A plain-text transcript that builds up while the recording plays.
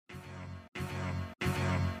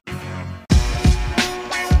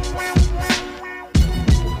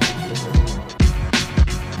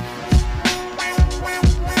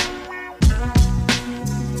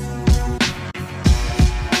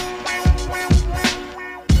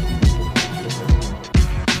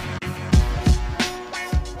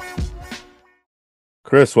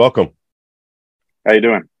Chris, welcome. How you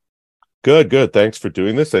doing? Good, good. Thanks for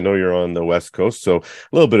doing this. I know you're on the West Coast, so a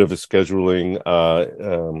little bit of a scheduling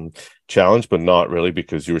challenge, but not really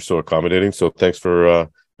because you were so accommodating. So thanks for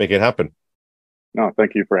making it happen. No,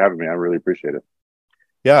 thank you for having me. I really appreciate it.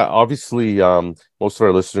 Yeah, obviously, most of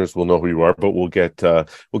our listeners will know who you are, but we'll get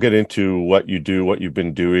into what you do, what you've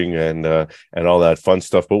been doing, and all that fun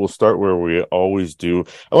stuff. But we'll start where we always do.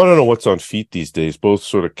 I want to know what's on feet these days, both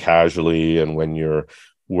sort of casually and when you're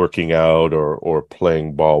working out or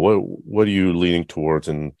playing ball. What are you leaning towards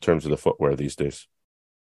in terms of the footwear these days?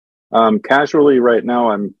 Casually right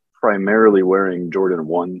now, I'm primarily wearing Jordan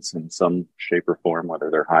 1s in some shape or form,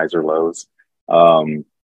 whether they're highs or lows. Um,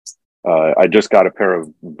 I just got a pair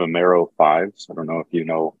of Vomero 5s. I don't know if you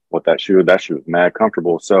know what that shoe is. That shoe is mad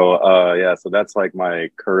comfortable. So, yeah, so that's like my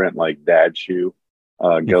current like dad shoe,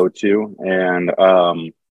 go to. And,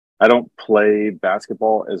 I don't play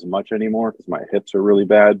basketball as much anymore because my hips are really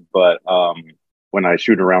bad. But, when I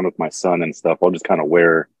shoot around with my son and stuff, I'll just kind of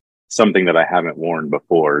wear something that I haven't worn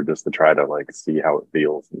before just to try to like see how it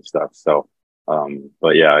feels and stuff. So,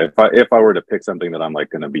 but yeah, if I were to pick something that I'm like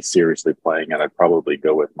going to be seriously playing at, I'd probably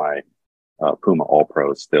go with my Puma All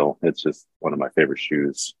Pro still. It's just one of my favorite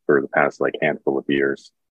shoes for the past like handful of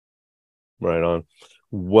years. Right on.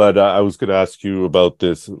 What I was going to ask you about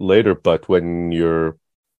this later, but when you're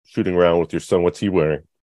shooting around with your son, what's he wearing?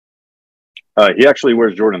 He actually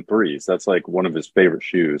wears Jordan 3s. That's like one of his favorite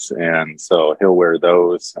shoes. And so he'll wear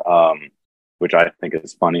those, which I think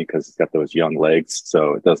is funny because he's got those young legs.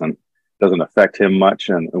 So it doesn't affect him much.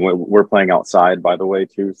 And we're playing outside, by the way,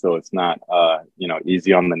 too. So it's not,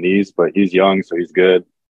 easy on the knees, but he's young, so he's good.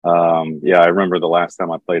 Yeah, I remember the last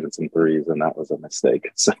time I played in some threes and that was a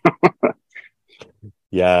mistake. So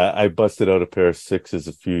Yeah, I busted out a pair of sixes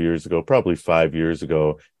a few years ago, probably 5 years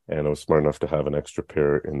ago, and I was smart enough to have an extra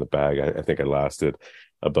pair in the bag. I think I lasted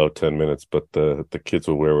about 10 minutes, but the kids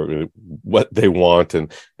will wear what they want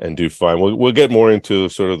and do fine. We'll get more into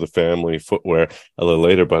sort of the family footwear a little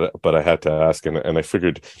later, but I had to ask, and I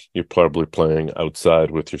figured you're probably playing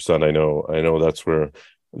outside with your son. I know that's where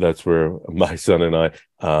my son and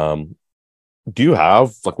I do you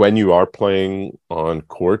have like when you are playing on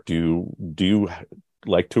court, do you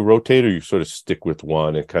like to rotate, or you sort of stick with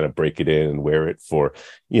one and kind of break it in and wear it for,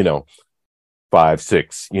 you know, five,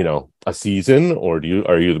 six, a season, or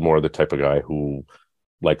are you more the type of guy who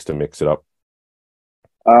likes to mix it up?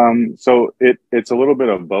 so it's a little bit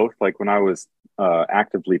of both. Like when I was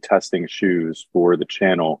actively testing shoes for the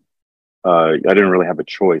channel, I didn't really have a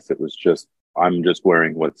choice. It was just I'm just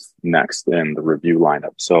wearing what's next in the review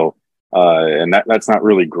lineup. So, and that's not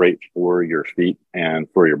really great for your feet and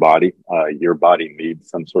for your body. Your body needs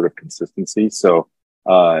some sort of consistency. So,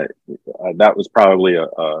 that was probably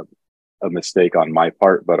a mistake on my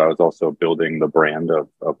part, but I was also building the brand of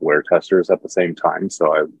wear testers at the same time.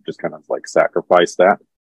 So I just kind of like sacrificed that.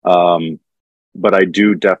 Um, but I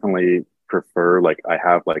do definitely prefer, like, I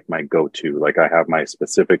have like my go-to, like I have my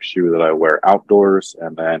specific shoe that I wear outdoors.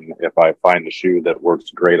 And then if I find a shoe that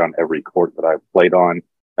works great on every court that I've played on,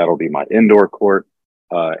 that'll be my indoor court.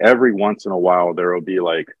 Every once in a while, there will be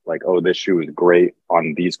like, oh, this shoe is great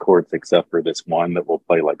on these courts, except for this one that will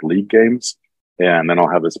play like league games. And then I'll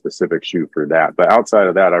have a specific shoe for that. But outside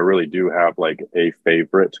of that, I really do have like a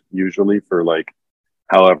favorite usually for like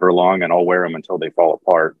however long, and I'll wear them until they fall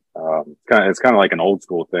apart. It's kind of like an old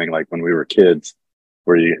school thing, like when we were kids,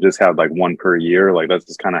 where you just have like one per year. Like that's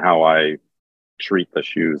just kind of how I treat the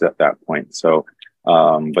shoes at that point. So,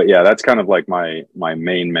 but yeah, that's kind of like my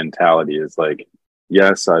main mentality is like,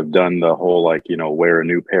 yes, I've done the whole like wear a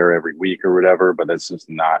new pair every week or whatever, but that's just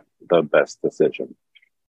not the best decision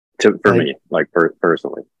for I me, like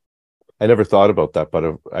personally. I never thought about that,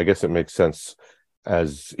 but I guess it makes sense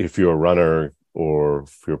as if you're a runner or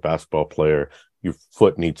if you're a basketball player, your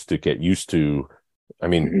foot needs to get used to. I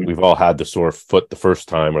mean, Mhm. we've all had the sore foot the first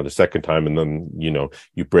time or the second time, and then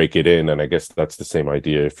you break it in. And I guess that's the same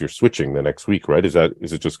idea if you're switching the next week, right? Is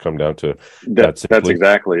it just come down to that That's simply?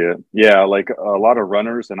 exactly it. Yeah, like a lot of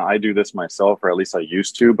runners, and I do this myself, or at least I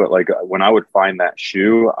used to. But like when I would find that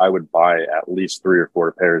shoe, I would buy at least three or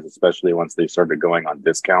four pairs, especially once they started going on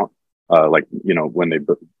discount. Like when they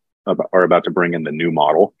are about to bring in the new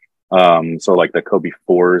model. So like the Kobe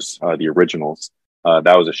fours, the originals.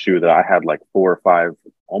 That was a shoe that I had like four or five,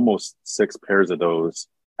 almost six pairs of those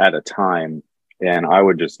at a time, and I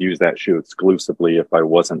would just use that shoe exclusively if I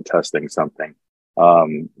wasn't testing something.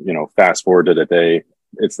 Fast forward to today,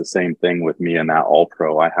 it's the same thing with me and that All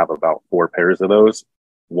Pro. I have about four pairs of those.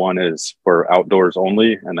 One is for outdoors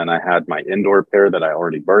only, and then I had my indoor pair that I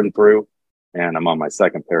already burned through, and I'm on my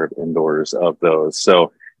second pair of indoors of those.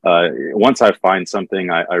 So once I find something,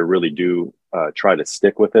 I really do try to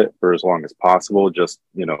stick with it for as long as possible. Just,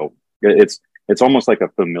 it's almost like a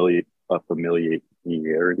familiarity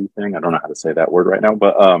thing. I don't know how to say that word right now,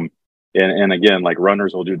 but and again, like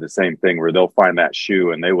runners will do the same thing where they'll find that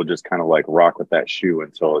shoe and they will just kind of like rock with that shoe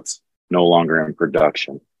until it's no longer in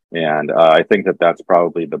production. And I think that that's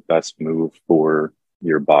probably the best move for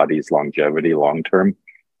your body's longevity long term.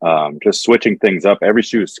 Just switching things up. Every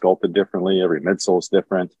shoe is sculpted differently. Every midsole is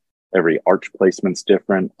different. Every arch placement's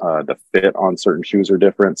different. The fit on certain shoes are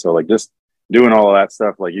different. So like just doing all of that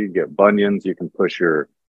stuff, like you can get bunions, you can push your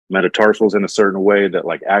metatarsals in a certain way that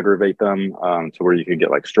like aggravate them to where you can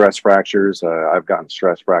get like stress fractures. I've gotten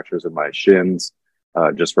stress fractures in my shins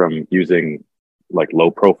just from using like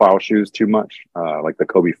low profile shoes too much. Like the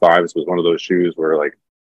Kobe 5s was one of those shoes where like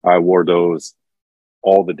I wore those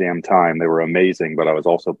all the damn time. They were amazing, but I was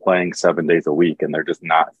also playing 7 days a week and they're just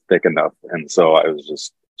not thick enough. And so I was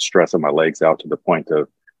just stressing my legs out to the point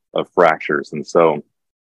of fractures. And so,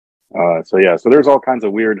 so there's all kinds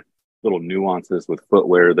of weird little nuances with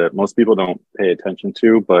footwear that most people don't pay attention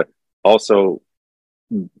to, but also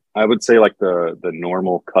I would say like the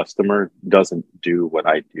normal customer doesn't do what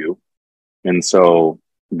I do. And so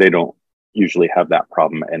they don't usually have that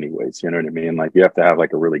problem anyways. You know what I mean? Like you have to have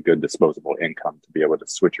like a really good disposable income to be able to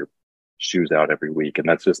switch your shoes out every week. And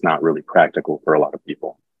that's just not really practical for a lot of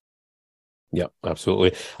people. Yeah,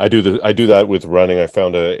 absolutely. I do that with running. I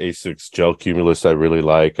found a Asics Gel Cumulus I really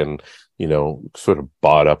like, and sort of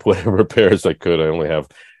bought up whatever pairs I could. I only have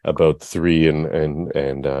about three, and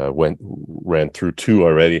ran through two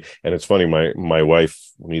already. And it's funny, my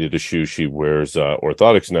wife needed a shoe. She wears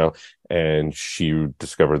orthotics now, and she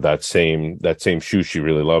discovered that same shoe she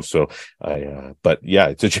really loves. So but yeah,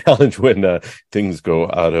 it's a challenge when things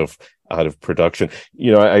go out of production.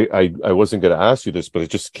 I wasn't going to ask you this, but it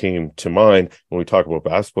just came to mind when we talk about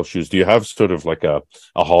basketball shoes. Do you have sort of like a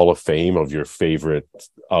Hall of Fame of your favorite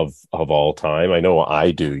of all time? I know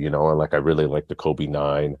I do, and like I really like the Kobe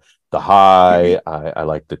 9, the high. I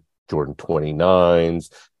like the Jordan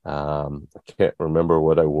 29s. I can't remember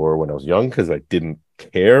what I wore when I was young because I didn't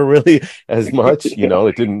care really as much.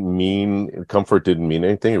 It didn't mean comfort, didn't mean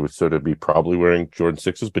anything. It would sort of be probably wearing Jordan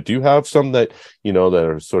 6s. But do you have some that that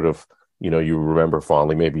are sort of you remember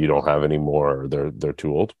fondly? Maybe you don't have any more, or they're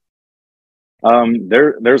too old.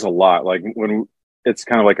 There's a lot. Like when it's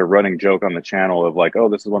kind of like a running joke on the channel of like, oh,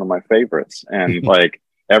 this is one of my favorites, and like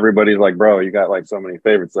everybody's like, bro, you got like so many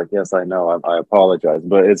favorites. Like, yes, I know. I apologize,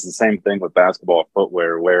 but it's the same thing with basketball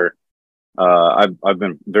footwear, where I've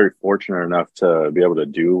been very fortunate enough to be able to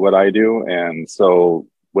do what I do, and so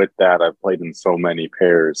with that, I've played in so many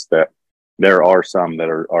pairs that there are some that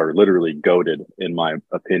are literally goated, in my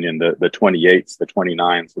opinion. The 28s, the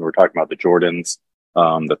 29s, when we're talking about the Jordans,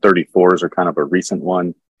 the 34s are kind of a recent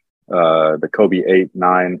one. The Kobe 8,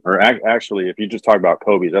 9, or actually, if you just talk about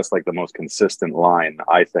Kobe, that's like the most consistent line,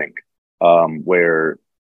 I think, where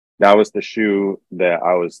that was the shoe that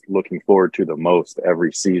I was looking forward to the most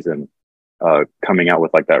every season, coming out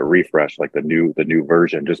with like that refresh, like the new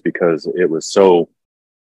version, just because it was so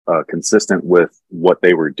consistent with what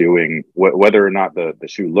they were doing. Whether or not the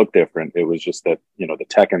shoe looked different, it was just that the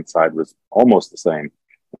tech inside was almost the same.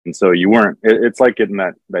 And so you weren't, it's like getting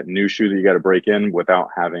that new shoe that you got to break in without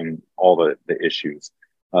having all the issues.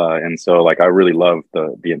 And so like, I really love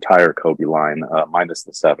the entire Kobe line, minus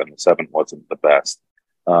the 7. The 7 wasn't the best,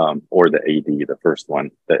 or the AD, the first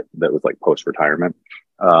one that was like post retirement.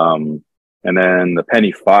 And then the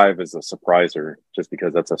Penny 5 is a surpriser, just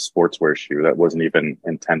because that's a sportswear shoe that wasn't even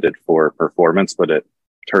intended for performance, but it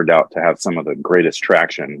turned out to have some of the greatest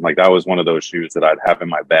traction. Like that was one of those shoes that I'd have in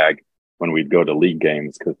my bag when we'd go to league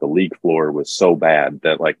games, because the league floor was so bad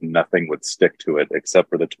that like nothing would stick to it except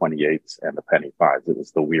for the 28s and the Penny 5s. It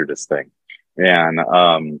was the weirdest thing. And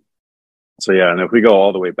so yeah, and if we go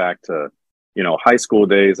all the way back to high school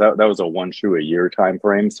days, that was a one shoe a year time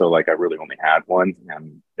frame. So like I really only had one,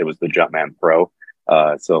 and it was the Jumpman Pro.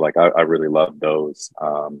 So like I really loved those.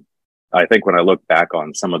 I think when I look back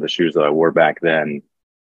on some of the shoes that I wore back then,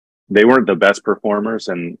 they weren't the best performers,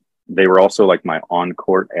 and they were also like my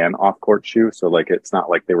on-court and off-court shoe. So like, it's not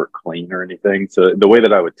like they were clean or anything. So the way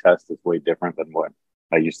that I would test is way different than what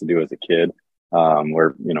I used to do as a kid,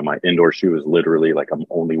 where, my indoor shoe is literally like, I'm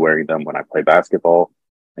only wearing them when I play basketball.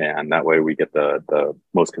 And that way we get the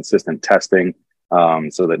most consistent testing,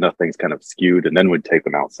 so that nothing's kind of skewed, and then we'd take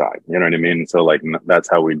them outside. You know what I mean? So like, that's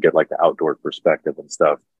how we'd get like the outdoor perspective and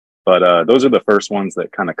stuff. But those are the first ones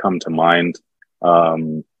that kind of come to mind.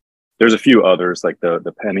 There's a few others, like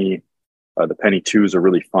the Penny 2 is a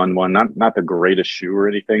really fun one. Not the greatest shoe or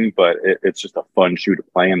anything, but it's just a fun shoe to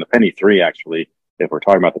play in. The Penny 3 actually if we're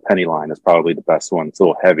talking about the penny line, it's probably the best one. It's a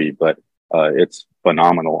little heavy, but it's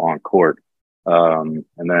phenomenal on court. And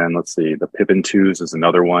then let's see, the Pippin 2s is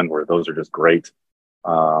another one where those are just great.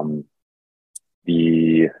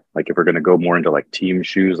 The like if we're going to go more into like team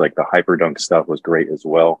shoes, like the Hyperdunk stuff was great as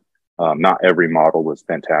well. Not every model was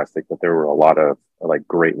fantastic, but there were a lot of like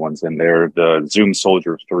great ones in there. The Zoom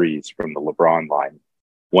Soldier 3s from the LeBron line,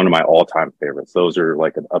 one of my all-time favorites. Those are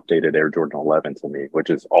like an updated Air Jordan 11 to me, which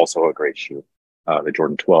is also a great shoe. The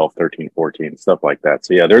Jordan 12, 13, 14, stuff like that.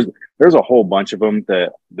 So yeah, there's a whole bunch of them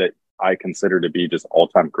that I consider to be just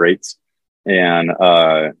all-time greats. And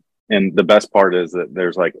the best part is that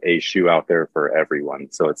there's like a shoe out there for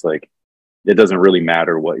everyone. So it's like, it doesn't really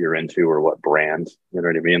matter what you're into or what brand, you know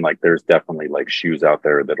what I mean? Like there's definitely like shoes out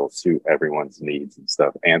there that'll suit everyone's needs and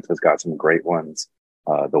stuff. Ant has got some great ones.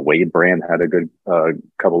 The Wade brand had a good,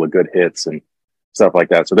 couple of good hits and stuff like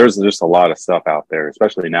that. So there's just a lot of stuff out there,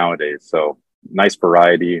 especially nowadays. So nice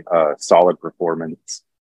variety, solid performance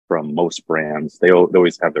from most brands. They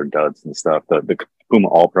always have their duds and stuff. The Puma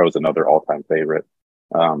All Pro is another all-time favorite.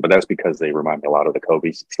 But that's because they remind me a lot of the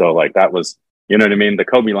Kobe's. So like that was, you know what I mean? The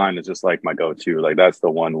Kobe line is just like my go-to. Like that's the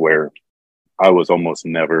one where I was almost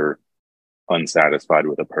never unsatisfied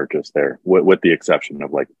with a purchase there, with the exception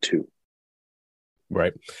of like 2.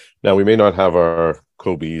 Right. Now, we may not have our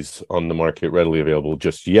Kobe's on the market readily available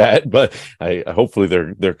just yet, but I hopefully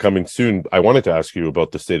they're coming soon. I wanted to ask you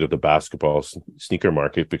about the state of the basketball sneaker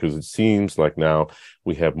market, because it seems like now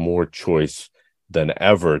we have more choice than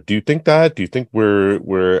ever. Do you think that? Do you think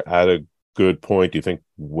we're at a good point? Do you think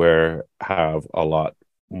we have a lot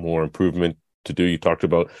more improvement to do? You talked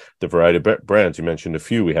about the variety of brands. You mentioned a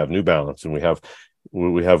few. We have New Balance, and we have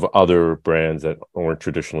other brands that aren't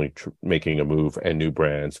traditionally making a move, and new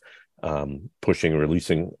brands pushing and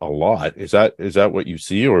releasing a lot. Is that what you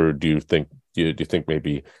see, or do you think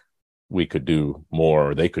maybe we could do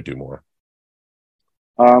more, or they could do more?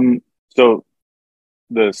 So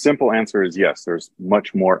the simple answer is yes. There's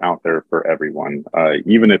much more out there for everyone.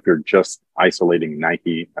 Even if you're just isolating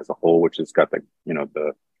Nike as a whole, which has got the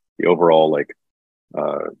overall like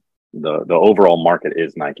the overall market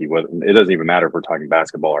is Nike. It doesn't even matter if we're talking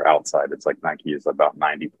basketball or outside. It's like Nike is about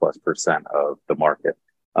 90+% of the market.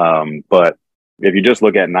 But if you just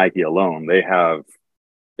look at Nike alone, they have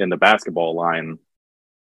in the basketball line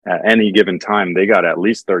at any given time, they got at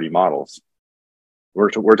least 30 models. We're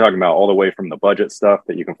talking about all the way from the budget stuff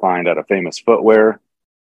that you can find at a Famous Footwear,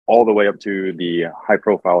 all the way up to the high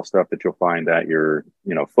profile stuff that you'll find at your,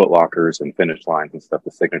 Foot Lockers and Finish Lines and stuff,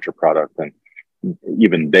 the signature product. And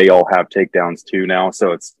even they all have takedowns too now.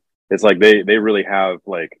 So it's like they really have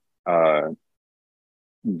like the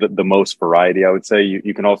most variety, I would say.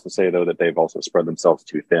 You can also say though that they've also spread themselves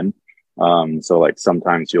too thin. So like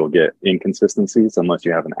sometimes you'll get inconsistencies unless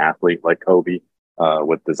you have an athlete like Kobe,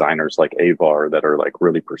 with designers like Avar that are like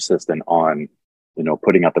really persistent on,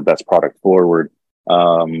 putting out the best product forward.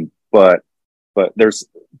 But there's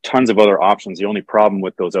tons of other options. The only problem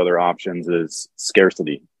with those other options is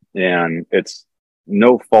scarcity, and it's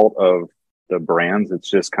no fault of the brands. It's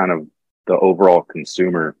just kind of the overall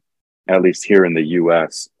consumer, at least here in the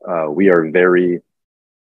US. We are very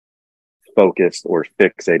focused or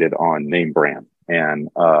fixated on name brand and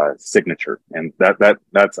signature, and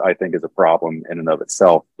that's I think is a problem in and of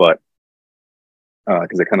itself. But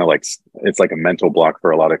because it kind of like it's like a mental block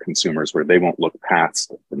for a lot of consumers where they won't look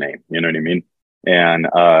past the name. You know what I mean? And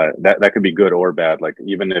that could be good or bad. Like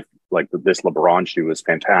even if like this LeBron shoe is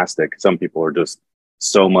fantastic, some people are just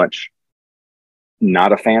so much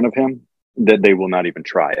not a fan of him that they will not even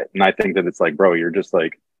try it. And I think that it's like, bro, you're just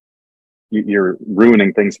like you're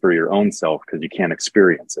ruining things for your own self because you can't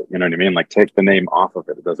experience it. You know what I mean? Like take the name off of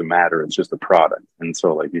it. It doesn't matter. It's just a product. And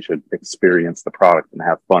so like you should experience the product and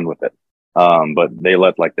have fun with it. But they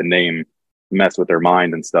let like the name mess with their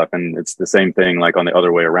mind and stuff. And it's the same thing like on the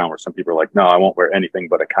other way around where some people are like, no, I won't wear anything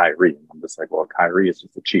but a Kyrie. And I'm just like, well, Kyrie is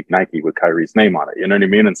just a cheap Nike with Kyrie's name on it. You know what I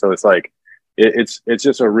mean? And so it's like, it's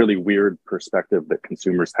just a really weird perspective that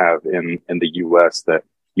consumers have in the US that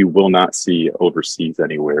you will not see overseas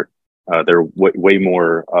anywhere. They're way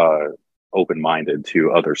more open-minded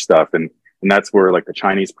to other stuff. And that's where like the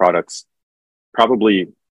Chinese products probably,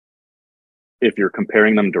 if you're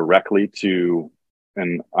comparing them directly to,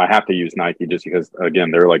 and I have to use Nike just because,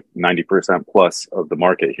 again, they're like 90% plus of the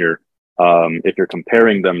market here. If you're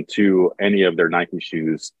comparing them to any of their Nike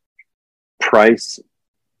shoes, price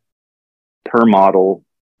per model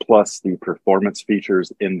plus the performance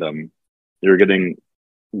features in them, you're getting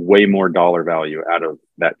way more dollar value out of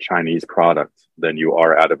that Chinese product than you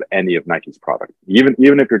are out of any of Nike's product. Even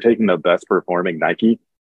if you're taking the best performing Nike,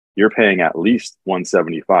 you're paying at least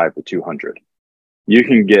 175 to 200. you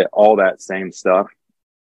can get all that same stuff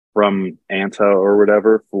from Anta or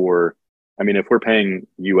whatever for, I mean, if we're paying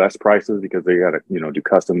US prices because they got to, do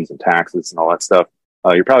customs and taxes and all that stuff,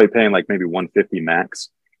 you're probably paying like maybe 150 max.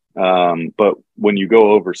 But when you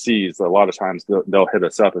go overseas, a lot of times they'll hit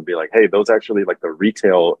us up and be like, hey, those actually, like, the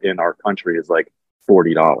retail in our country is like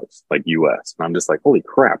 $40, like US. And I'm just like, holy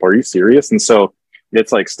crap, are you serious? And so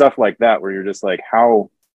it's like stuff like that where you're just like, how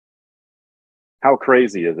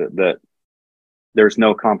crazy is it that there's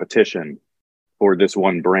no competition for this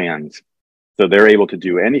one brand? So they're able to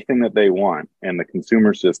do anything that they want and the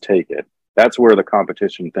consumers just take it. That's where the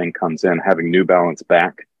competition thing comes in, having New Balance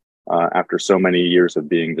back after so many years of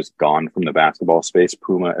being just gone from the basketball space.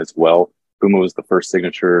 Puma as well. Puma was the first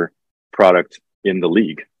signature product in the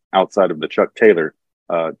league outside of the Chuck Taylor.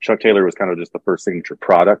 Chuck Taylor was kind of just the first signature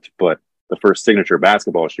product, but the first signature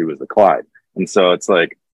basketball shoe was the Clyde. And so it's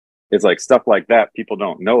like stuff like that people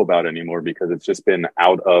don't know about anymore because it's just been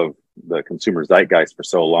out of the consumer zeitgeist for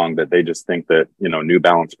so long that they just think that, New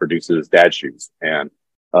Balance produces dad shoes and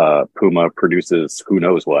Puma produces who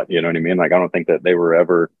knows what, you know what I mean? Like, I don't think that they were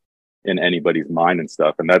ever in anybody's mind and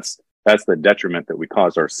stuff. And that's the detriment that we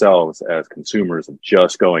caused ourselves as consumers of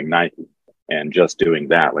just going Nike and just doing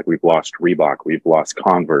that. Like, we've lost Reebok, we've lost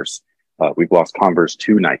Converse. We've lost Converse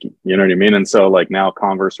to Nike. You know what I mean? And so, like, now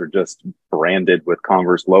Converse are just branded with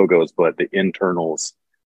Converse logos, but the internals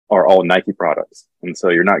are all Nike products. And so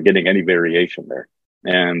you're not getting any variation there.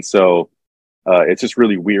 And so it's just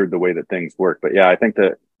really weird the way that things work. But yeah, I think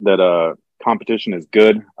that competition is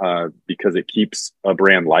good because it keeps a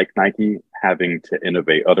brand like Nike having to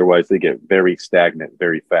innovate. Otherwise, they get very stagnant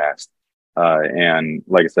very fast. And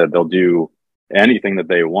like I said, they'll do anything that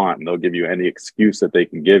they want and they'll give you any excuse that they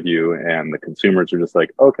can give you, and the consumers are just like,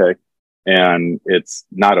 okay. And it's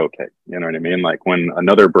not okay, you know what I mean? Like, when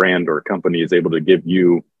another brand or company is able to give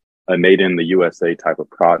you a made in the USA type of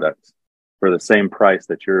product for the same price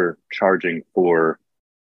that you're charging for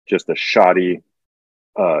just a shoddy,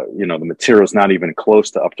 the material's not even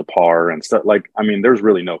close to up to par and stuff. Like, I mean, there's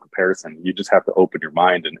really no comparison. You just have to open your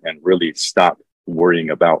mind and really stop worrying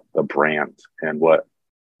about the brand and what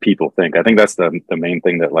people think. I think that's the main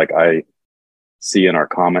thing that, like, I see in our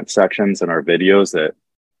comment sections and our videos that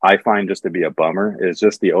I find just to be a bummer is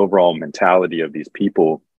just the overall mentality of these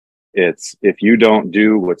people. It's, if you don't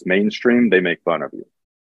do what's mainstream, they make fun of you.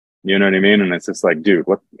 You know what I mean? And it's just like, dude,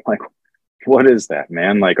 what is that,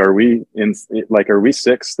 man? Like, are we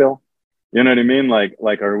six still? You know what I mean?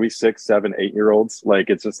 Like, are we 6, 7, 8-year-olds? Like,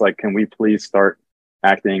 it's just like, can we please start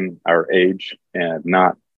acting our age and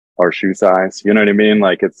not our shoe size? You know what I mean?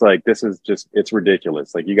 Like, it's like, this is just, it's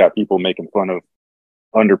ridiculous. Like, you got people making fun of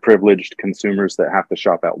underprivileged consumers that have to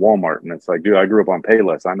shop at Walmart. And it's like, dude, I grew up on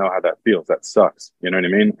Payless. I know how that feels. That sucks. You know what I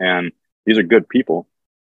mean? And these are good people.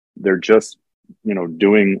 They're just,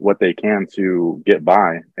 doing what they can to get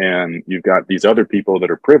by. And you've got these other people that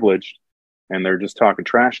are privileged and they're just talking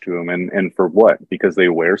trash to them. And for what? Because they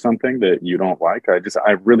wear something that you don't like?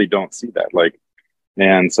 I really don't see that. Like,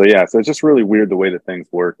 and so, yeah, so it's just really weird the way that things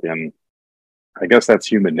work. And I guess that's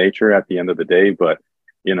human nature at the end of the day. But,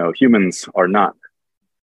 humans are not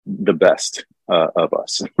the best of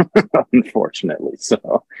us, unfortunately.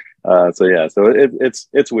 So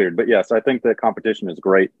it's weird. But yes, I think that competition is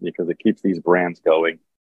great because it keeps these brands going.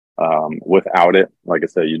 Without it, like I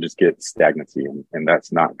said, you just get stagnancy, and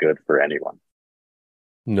that's not good for anyone.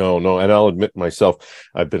 No, and I'll admit myself,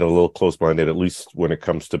 I've been a little close-minded, at least when it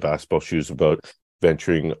comes to basketball shoes, about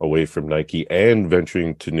venturing away from Nike and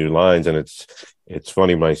venturing to new lines. And it's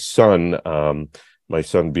funny, my son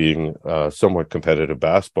being a somewhat competitive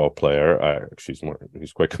basketball player,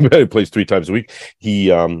 he's quite competitive, plays 3 times a week.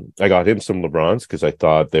 I got him some LeBrons because I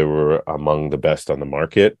thought they were among the best on the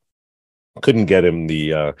market. Couldn't get him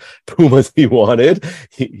the Pumas he wanted.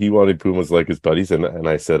 He wanted Pumas like his buddies, and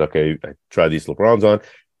I said, okay, I try these LeBrons on.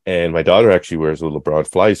 And my daughter actually wears a LeBron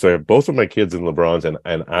fly, so I have both of my kids in LeBrons,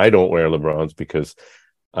 and I don't wear LeBrons because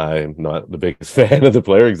I'm not the biggest fan of the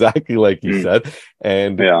player, exactly like you said.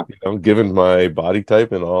 And Yeah. Given my body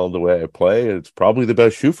type and all the way I play, it's probably the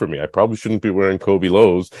best shoe for me. I probably shouldn't be wearing Kobe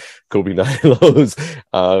 9 lows.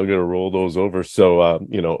 I'm gonna roll those over. So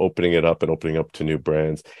opening it up and opening up to new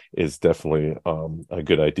brands is definitely a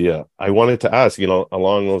good idea. I wanted to ask,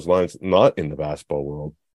 along those lines, not in the basketball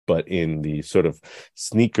world, but in the sort of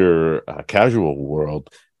sneaker casual world.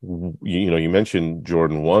 You mentioned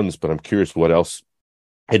Jordan 1s, but I'm curious what else.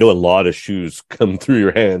 I know a lot of shoes come through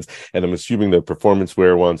your hands, and I'm assuming the performance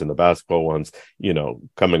wear ones and the basketball ones,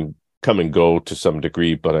 come and go to some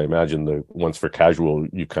degree, but I imagine the ones for casual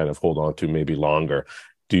you kind of hold on to maybe longer.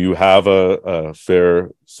 Do you have a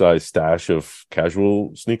fair size stash of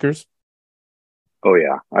casual sneakers? Oh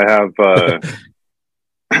yeah, I have.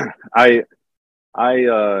 I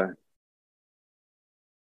I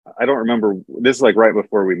I don't remember. This is like right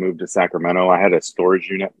before we moved to Sacramento. I had a storage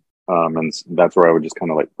unit, and that's where I would just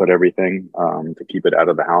kind of like put everything to keep it out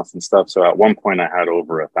of the house and stuff. So at one point, I had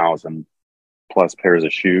over 1,000 plus pairs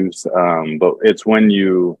of shoes. But it's when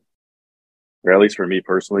you, or at least for me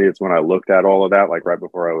personally, it's when I looked at all of that, like right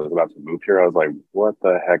before I was about to move here, I was like, what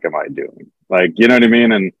the heck am I doing? Like, you know what I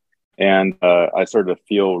mean? And I started to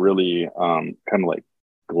feel really kind of like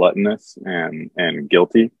gluttonous and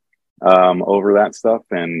guilty over that stuff.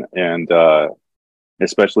 And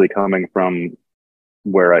especially coming from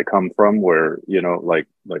where I come from, where, you know, like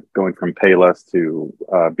going from Payless to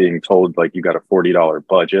being told like you got a $40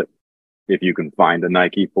 budget. If you can find a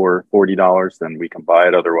Nike for $40, then we can buy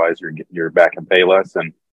it. Otherwise, you're back in Payless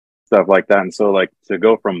and stuff like that. And so, like, to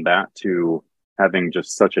go from that to having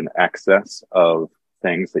just such an excess of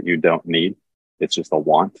things that you don't need, it's just a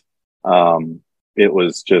want. Um, it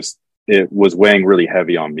was weighing really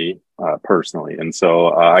heavy on me personally, and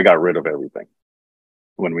so I got rid of everything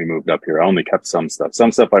when we moved up here. I only kept some stuff.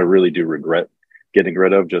 Some stuff I really do regret getting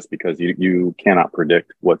rid of, just because you cannot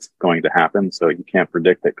predict what's going to happen. So you can't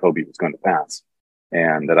predict that Kobe was going to pass,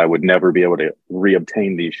 and that I would never be able to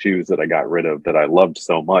reobtain these shoes that I got rid of that I loved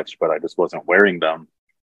so much, but I just wasn't wearing them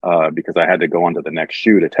because I had to go on to the next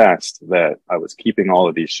shoe to test. That I was keeping all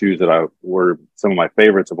of these shoes that I were some of my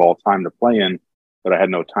favorites of all time to play in, but I had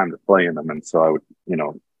no time to play in them. And so I would,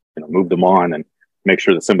 move them on and make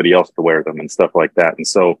sure that somebody else could wear them and stuff like that. And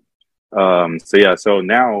so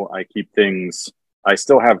now I keep things. I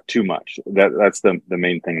still have too much. That's the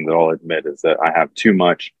main thing that I'll admit, is that I have too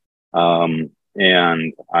much,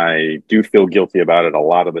 and I do feel guilty about it a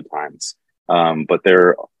lot of the times. But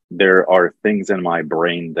there are things in my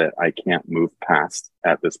brain that I can't move past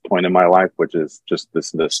at this point in my life, which is just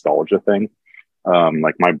this nostalgia thing.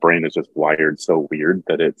 Like my brain is just wired so weird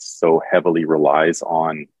that it so heavily relies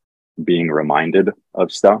on being reminded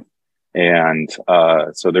of stuff. And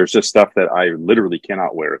so there's just stuff that I literally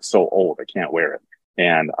cannot wear. It's so old, I can't wear it.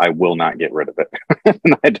 And I will not get rid of it.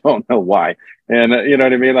 And I don't know why. And you know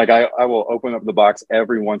what I mean? Like I will open up the box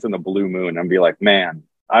every once in a blue moon and be like, man,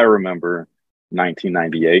 I remember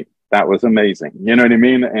 1998. That was amazing. You know what I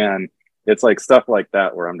mean? And it's like stuff like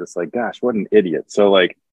that where I'm just like, gosh, what an idiot. So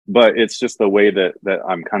like, but it's just the way that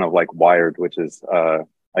I'm kind of like wired, which is,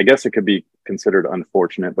 I guess it could be considered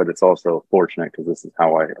unfortunate, but it's also fortunate because this is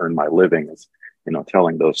how I earn my living, is,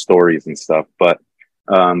 telling those stories and stuff. But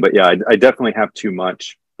yeah, I definitely have too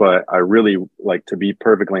much, but I really, like, to be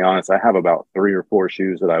perfectly honest, I have about 3 or 4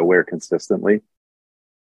 shoes that I wear consistently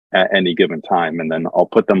at any given time. And then I'll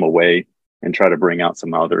put them away and try to bring out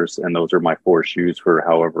some others. And those are my 4 shoes for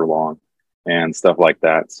however long and stuff like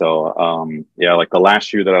that. So, yeah, like the last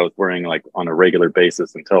shoe that I was wearing like on a regular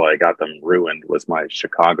basis until I got them ruined was my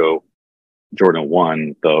Chicago Jordan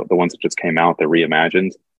 1, the ones that just came out, the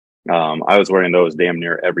reimagined. I was wearing those damn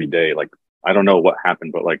near every day. Like, I don't know what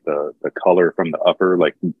happened, but like the color from the upper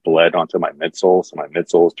like bled onto my midsole. So my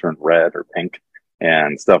midsoles turned red or pink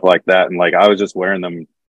and stuff like that. And like, I was just wearing them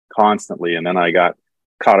constantly. And then I got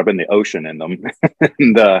caught up in the ocean in them.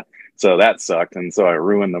 And, so that sucked. And so I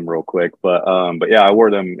ruined them real quick. But yeah, I wore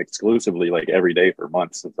them exclusively like every day for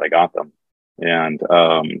months since I got them. And,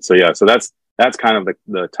 so yeah, so that's kind of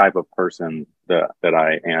the type of person that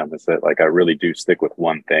I am, is that like, I really do stick with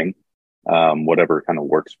one thing, whatever kind of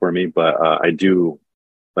works for me. But, I do,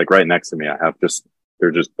 like, right next to me,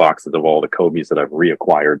 they're just boxes of all the Kobe's that I've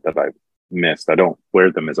reacquired that I've missed. I don't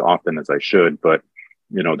wear them as often as I should, but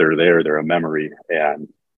they're there, they're a memory, and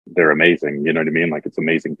they're amazing. You know what I mean? Like, it's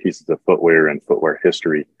amazing pieces of footwear and footwear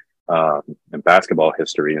history, and basketball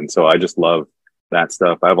history. And so I just love that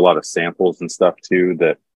stuff. I have a lot of samples and stuff too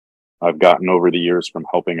that I've gotten over the years from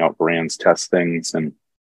helping out brands test things. And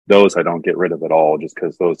those I don't get rid of at all, just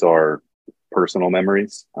because those are personal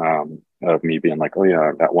memories, of me being like, oh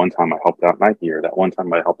yeah, that one time I helped out Nike, or that one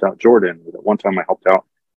time I helped out Jordan, or that one time I helped out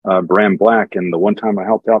brand Black, and the one time I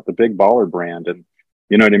helped out the Big Baller brand. And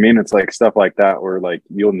you know what I mean? It's like stuff like that where like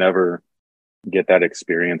you'll never get that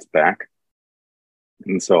experience back.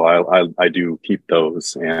 And so I do keep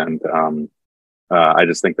those. And I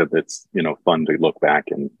just think that it's, fun to look back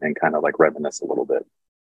and kind of like reminisce a little bit.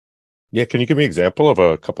 Yeah, can you give me an example of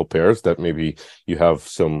a couple pairs that maybe you have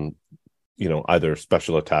some, either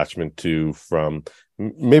special attachment to from?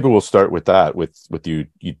 Maybe we'll start with that, with you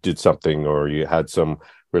did something or you had some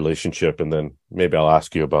relationship, and then maybe I'll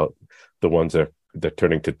ask you about the ones that they're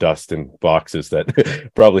turning to dust in boxes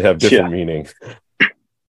that probably have different meanings.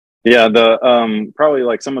 Yeah, the probably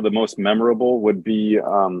like some of the most memorable would be,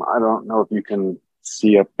 I don't know if you can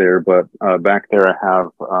see up there, but back there I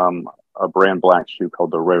have a brand black shoe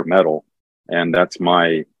called the Rare Metal, and that's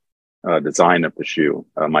my design of the shoe,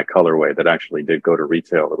 my colorway that actually did go to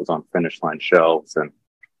retail. It was on Finish Line shelves and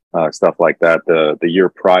stuff like that. The year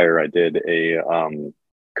prior, I did a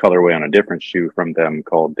colorway on a different shoe from them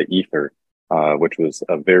called the Ether, which was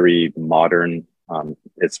a very modern,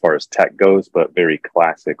 as far as tech goes, but very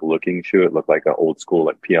classic looking shoe. It looked like an old school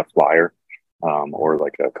like PF Flyer, or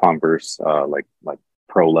like a Converse, like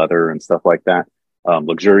pro leather and stuff like that.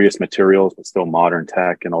 Luxurious materials, but still modern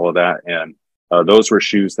tech and all of that. And those were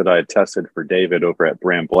shoes that I had tested for David over at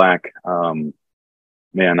Brand Black.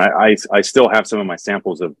 Man, I still have some of my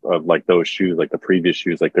samples of like those shoes, like the previous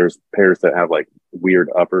shoes. Like there's pairs that have like weird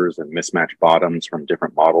uppers and mismatched bottoms from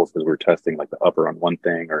different models because we're testing like the upper on one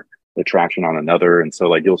thing or the traction on another. And so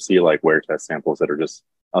like you'll see like wear test samples that are just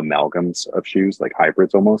amalgams of shoes, like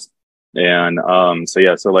hybrids almost. And so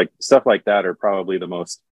yeah, so like stuff like that are probably the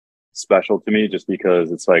most special to me just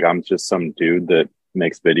because it's like I'm just some dude that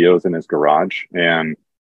makes videos in his garage, and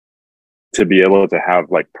to be able to have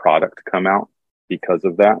like product come out because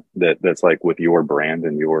of that's like with your brand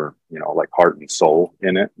and your, you know, like heart and soul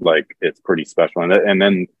in it, like it's pretty special. And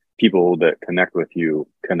then people that connect with you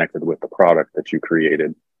connected with the product that you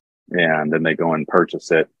created, and then they go and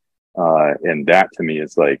purchase it. And that to me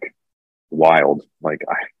is like wild. Like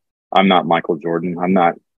I'm not Michael Jordan. I'm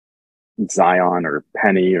not Zion or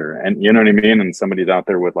Penny and you know what I mean? And somebody's out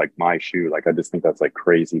there with like my shoe. Like, I just think that's like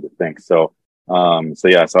crazy to think. So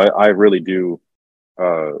yeah, so I really do,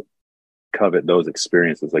 covet those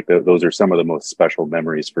experiences. Like those are some of the most special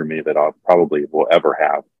memories for me that I'll probably will ever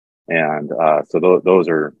have. And, so those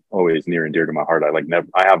are always near and dear to my heart.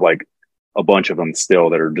 I have like a bunch of them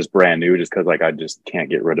still that are just brand new just cause like, I just can't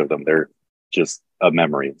get rid of them. They're just a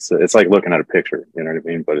memory. So it's like looking at a picture, you know what I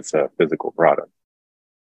mean? But it's a physical product.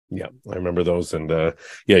 Yeah, I remember those, and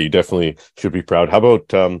yeah, you definitely should be proud. How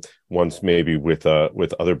about ones maybe with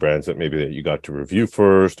other brands that maybe that you got to review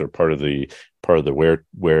first, or part of the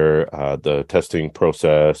where the testing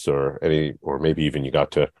process, or maybe even you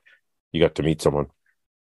got to meet someone.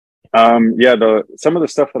 Yeah, some of the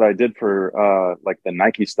stuff that I did for like the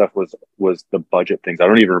Nike stuff was the budget things. I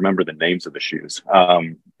don't even remember the names of the shoes.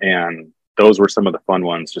 And those were some of the fun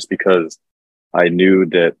ones just because I knew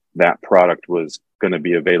that product was going to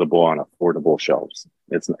be available on affordable shelves.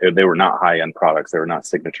 They were not high end products. They were not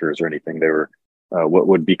signatures or anything. They were what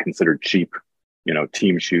would be considered cheap, you know,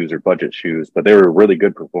 team shoes or budget shoes, but they were really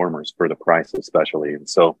good performers for the price, especially. And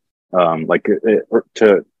so,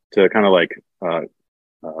 to kind of like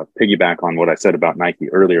piggyback on what I said about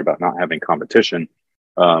Nike earlier about not having competition,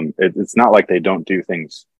 it's not like they don't do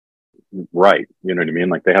things right. You know what I mean?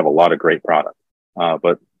 Like they have a lot of great product,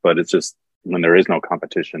 but it's just when there is no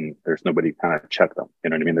competition, there's nobody kind of check them. You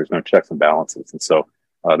know what I mean? There's no checks and balances. And so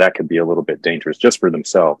that could be a little bit dangerous just for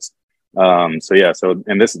themselves. So yeah,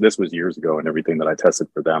 and this was years ago and everything that I tested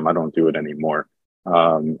for them. I don't do it anymore.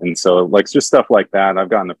 And so like just stuff like that. I've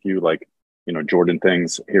gotten a few like, you know, Jordan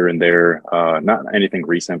things here and there. Not anything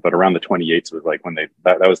recent, but around the 28s was like when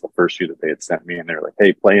that was the first shoe that they had sent me, and they were like,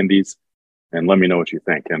 hey, play in these and let me know what you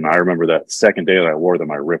think. And I remember that second day that I wore them,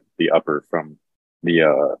 I ripped the upper from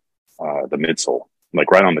the midsole, like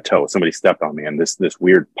right on the toe. Somebody stepped on me, and this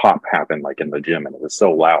weird pop happened like in the gym, and it was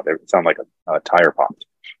so loud. It sounded like a tire popped.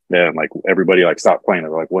 And like everybody like stopped playing. They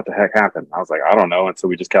were like, what the heck happened? I was like, I don't know. And so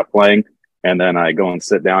we just kept playing. And then I go and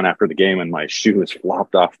sit down after the game, and my shoe has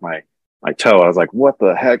flopped off my toe. I was like, what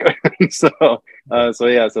the heck? So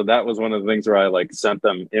yeah, so that was one of the things where I like sent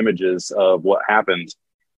them images of what happened.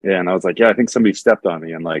 And I was like, yeah, I think somebody stepped on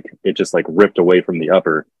me, and like, it just like ripped away from the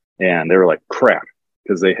upper, and they were like, crap,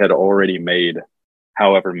 because they had already made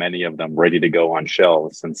however many of them ready to go on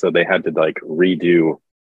shelves. And so they had to like redo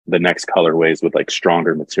the next colorways with like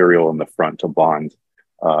stronger material in the front to bond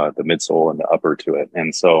the midsole and the upper to it.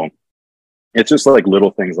 And so it's just like little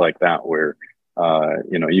things like that where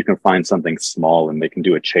you know, you can find something small and they can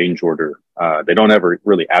do a change order. They don't ever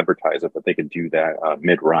really advertise it, but they could do that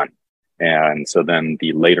mid-run. And so then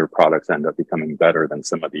the later products end up becoming better than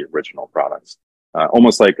some of the original products.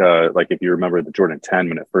 Almost like if you remember the Jordan 10,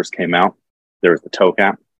 when it first came out, there was the toe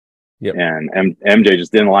cap. Yep. And MJ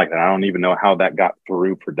just didn't like that. I don't even know how that got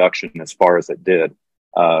through production as far as it did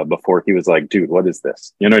before he was like, dude, what is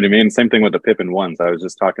this? You know what I mean? Same thing with the Pippen ones. I was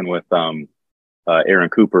just talking with Aaron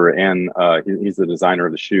Cooper, and he's the designer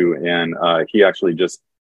of the shoe, and he actually just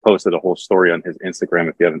posted a whole story on his Instagram.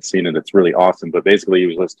 If you haven't seen it, it's really awesome. But basically he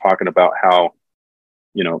was just talking about how,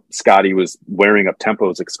 you know, Scotty was wearing up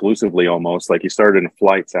tempos exclusively, almost like he started in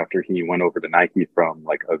flights after he went over to Nike from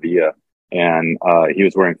like Avia, and he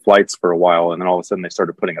was wearing flights for a while, and then all of a sudden they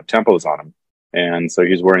started putting up tempos on him, And so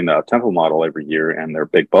he's wearing the Temple model every year, and they're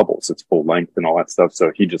big bubbles. It's full length and all that stuff.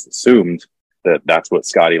 So he just assumed that that's what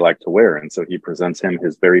Scotty liked to wear. And so he presents him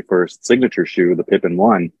his very first signature shoe, the Pippin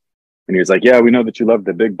 1. And he was like, yeah, we know that you love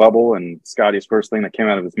the big bubble. And Scotty's first thing that came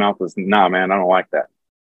out of his mouth was, nah, man, I don't like that.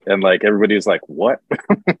 And like everybody was like, what?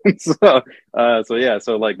 So yeah,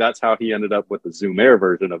 so like that's how he ended up with the Zoom Air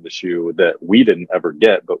version of the shoe that we didn't ever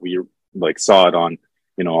get, but we like saw it on,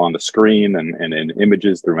 on the screen and in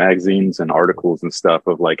images through magazines and articles and stuff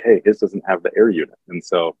of like, hey, his doesn't have the air unit. And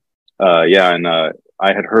so yeah, and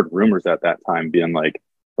I had heard rumors at that time being like,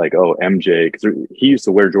 oh, MJ, because he used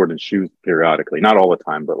to wear Jordan shoes periodically, not all the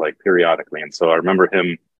time, but like periodically. And so I remember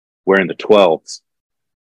him wearing the 12s,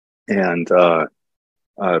 and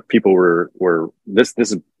people were this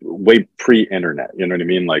is way pre-internet, you know what I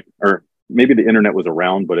mean? Like, or maybe the internet was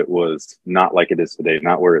around, but it was not like it is today,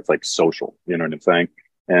 not where it's like social, you know what I'm saying?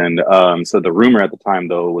 And so the rumor at the time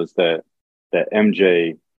though was that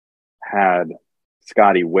MJ had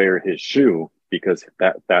Scotty wear his shoe because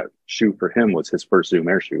that shoe for him was his first Zoom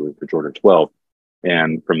Air shoe, the Jordan 12.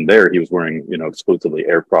 And from there, he was wearing, exclusively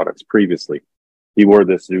Air products previously. He wore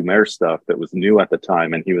this Zoom Air stuff that was new at the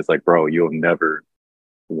time. And he was like, bro, you'll never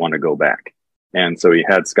want to go back. And so he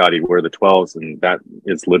had Scotty wear the 12s, and that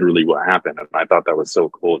is literally what happened. And I thought that was so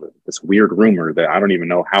cool. This weird rumor that I don't even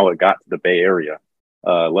know how it got to the Bay Area,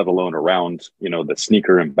 let alone around, the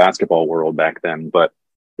sneaker and basketball world back then. But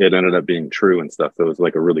it ended up being true and stuff. So it was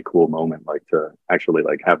like a really cool moment, like to actually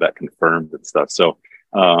like have that confirmed and stuff. So,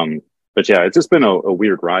 but yeah, it's just been a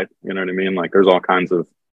weird ride. You know what I mean? Like there's all kinds of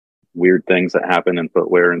weird things that happen in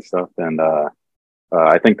footwear and stuff. And,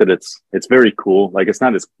 I think that it's very cool. Like it's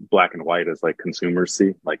not as black and white as like consumers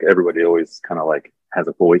see. Like everybody always kind of like has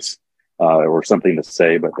a voice, or something to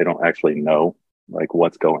say, but they don't actually know like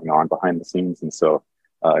what's going on behind the scenes. And so,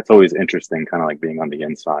 it's always interesting kind of like being on the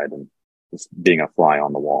inside and just being a fly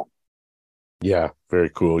on the wall. Yeah, very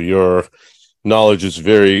cool. Your knowledge is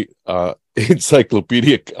very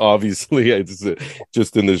encyclopedic, obviously. I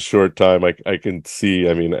just in this short time I can see,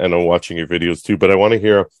 I mean, and I'm watching your videos too, but I want to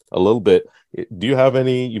hear a little bit. Do you have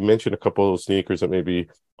any, you mentioned a couple of sneakers that may be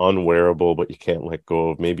unwearable but you can't let go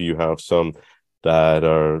of? Maybe you have some that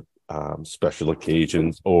are special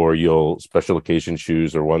occasions, or special occasion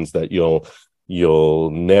shoes, or ones that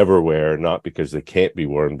you'll never wear, not because they can't be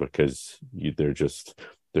worn, because they're just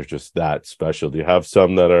that special. Do you have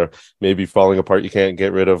some that are maybe falling apart you can't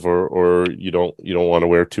get rid of, or you don't want to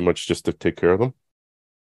wear too much just to take care of them?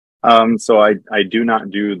 So I do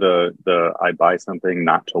not do the I buy something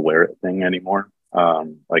not to wear it thing anymore.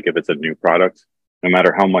 Like if it's a new product, no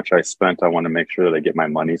matter how much I spent, I want to make sure that I get my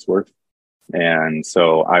money's worth. And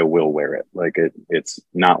so I will wear it. Like it's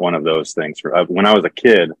not one of those things for when I was a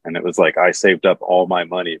kid, and it was like I saved up all my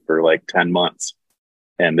money for like 10 months,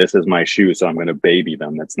 and this is my shoe, so I'm going to baby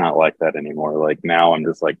them. It's not like that anymore. Like now I'm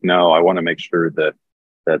just like, no, I want to make sure that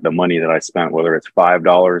the money that I spent, whether it's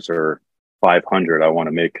 $5 or 500, I want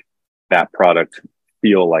to make that product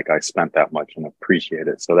feel like I spent that much and appreciate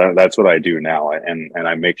it. So that's what I do now. And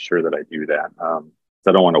I make sure that I do that. So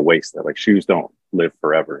I don't want to waste it. Like shoes don't live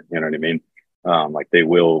forever. You know what I mean? Like they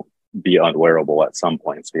will be unwearable at some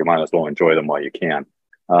point. So you might as well enjoy them while you can.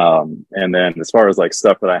 And then as far as like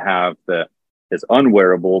stuff that I have that is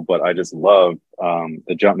unwearable, but I just love,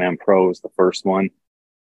 the Jumpman Pros, the first one.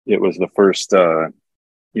 It was the first,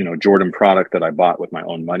 Jordan product that I bought with my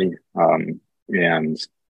own money. And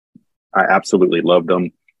I absolutely loved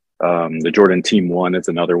them. The Jordan Team 1 is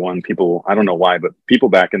another one. People, I don't know why, but people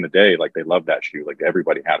back in the day, like they loved that shoe. Like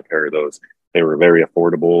everybody had a pair of those. They were very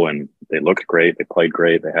affordable and they looked great. They played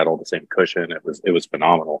great. They had all the same cushion. It was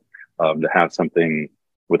phenomenal, to have something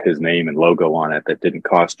with his name and logo on it that didn't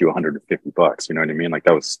cost you $150. You know what I mean? Like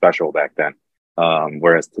that was special back then.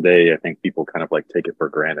 Whereas today, I think people kind of like take it for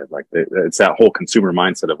granted. Like it's that whole consumer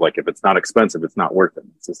mindset of like, if it's not expensive, it's not worth it.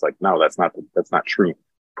 It's just like, no, that's not true.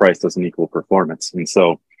 Price doesn't equal performance. And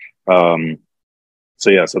so,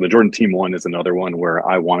 so the Jordan Team 1 is another one where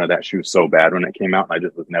I wanted that shoe so bad when it came out, and I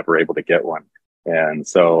just was never able to get one. And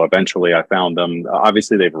so eventually I found them.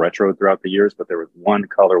 Obviously they've retroed throughout the years, but there was one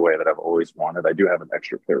colorway that I've always wanted. I do have an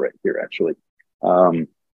extra pair right here, actually.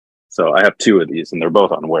 So I have two of these, and they're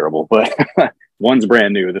both unwearable, but one's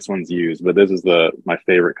brand new. This one's used, but this is my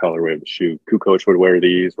favorite colorway of the shoe. Kukoc would wear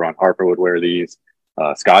these. Ron Harper would wear these.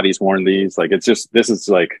 Scotty's worn these. Like this is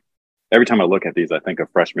like, every time I look at these, I think of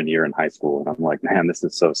freshman year in high school, and I'm like, man, this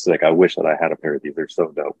is so sick. I wish that I had a pair of these. They're so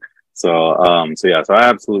dope. So I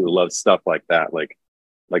absolutely love stuff like that. Like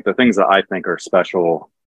the things that I think are special,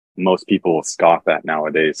 most people scoff at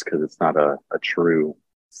nowadays because it's not a true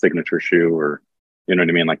signature shoe, or, you know what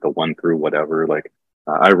I mean? Like the one through whatever. Like,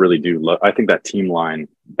 I really do love. I think that team line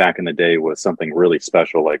back in the day was something really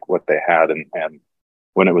special, like what they had, and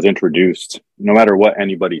when it was introduced, no matter what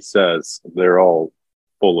anybody says, they're all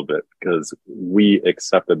full of it because we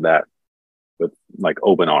accepted that with like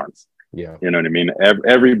open arms. Yeah. You know what I mean?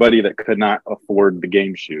 Everybody that could not afford the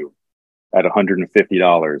game shoe at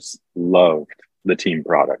 $150 loved the team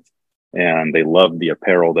product, and they loved the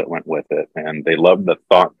apparel that went with it, and they loved the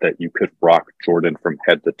thought that you could rock Jordan from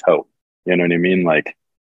head to toe. You know what I mean? Like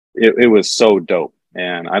it was so dope.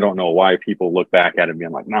 And I don't know why people look back at it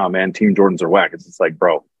being like, nah, man, Team Jordans are whack. It's just like,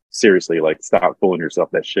 bro, seriously, like stop fooling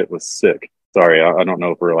yourself. That shit was sick. Sorry, I don't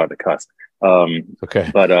know if we're allowed to cuss. Okay.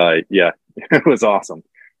 But yeah, it was awesome.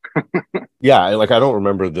 Yeah, I don't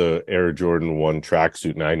remember the Air Jordan 1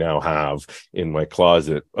 tracksuit, and I now have in my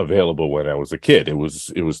closet available when I was a kid. It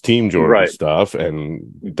was Team Jordan Right. stuff,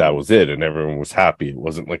 and that was it, and everyone was happy. It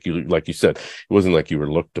wasn't like you said, it wasn't like you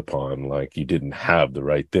were looked upon like you didn't have the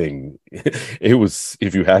right thing. It was,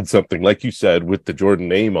 if you had something like you said with the Jordan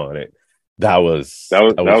name on it, that was more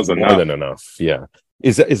enough. than enough. Yeah.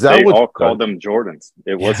 Is that They what all called them Jordans.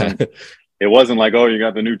 It wasn't. It wasn't like, oh, you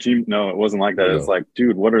got the new team. No, it wasn't like that. Yeah. It's like,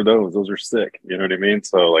 dude, what are those? Those are sick. You know what I mean?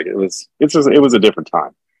 So like, it was a different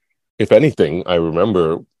time. If anything, I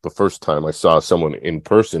remember the first time I saw someone in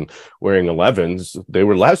person wearing 11s, they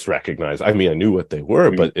were less recognized. I mean, I knew what they were,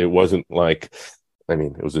 but it wasn't like, I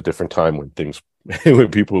mean, it was a different time when when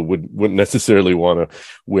people wouldn't necessarily want to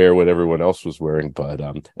wear what everyone else was wearing. But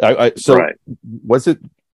so Right. was it,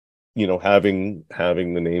 having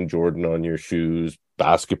the name Jordan on your shoes,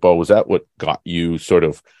 basketball, was that what got you sort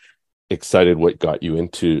of excited, what got you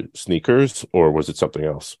into sneakers, or was it something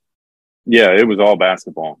else? Yeah, it was all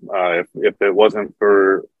basketball. If it wasn't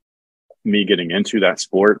for me getting into that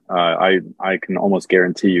sport, I can almost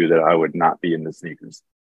guarantee you that I would not be into sneakers.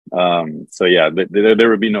 So yeah, there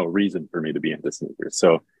would be no reason for me to be into sneakers.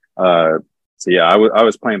 So yeah, I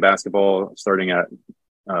was playing basketball starting at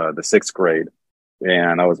the sixth grade,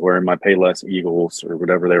 and I was wearing my Payless Eagles or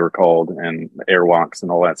whatever they were called, and Airwalks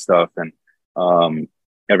and all that stuff. And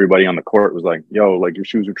everybody on the court was like, "Yo, like your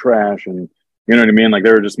shoes are trash," and you know what I mean? Like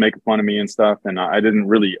they were just making fun of me and stuff. And I didn't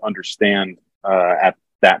really understand at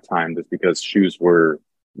that time, just because shoes were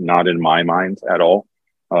not in my mind at all.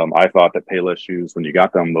 I thought that Payless shoes, when you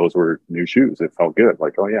got them, those were new shoes. It felt good.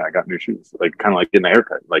 Like, oh yeah, I got new shoes. Like kind of like getting a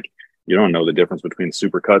haircut. Like you don't know the difference between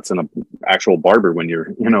super cuts and an actual barber when you're,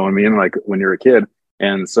 you know what I mean? Like when you're a kid.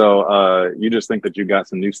 And so you just think that you got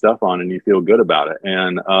some new stuff on and you feel good about it.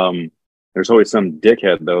 And there's always some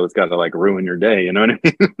dickhead though that's got to like ruin your day, you know what I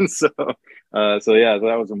mean? So yeah,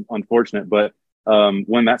 that was unfortunate. But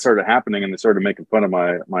when that started happening and they started making fun of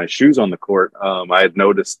my shoes on the court, I had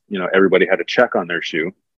noticed, everybody had a check on their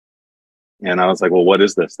shoe. And I was like, well, what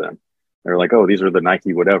is this then? They're like, oh, these are the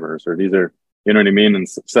Nike whatevers, or these are, you know what I mean? And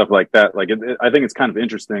stuff like that. Like, I think it's kind of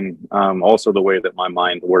interesting. Also the way that my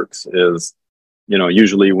mind works is,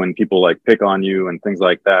 usually when people like pick on you and things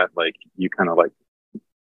like that, like you kind of like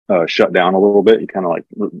shut down a little bit. You kind of like,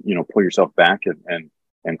 pull yourself back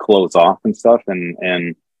and close off and stuff.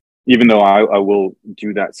 And even though I will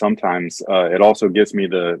do that sometimes, it also gives me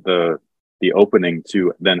the opening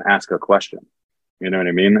to then ask a question. You know what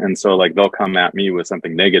I mean? And so like they'll come at me with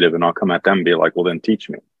something negative and I'll come at them and be like, well, then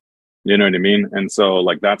teach me. You know what I mean? And so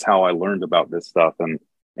like that's how I learned about this stuff. And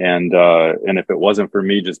if it wasn't for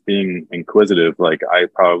me just being inquisitive, like I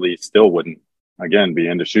probably still wouldn't again be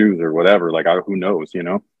into shoes or whatever. Like who knows,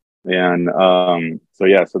 And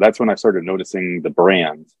so that's when I started noticing the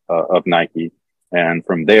brand of Nike. And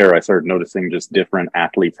from there, I started noticing just different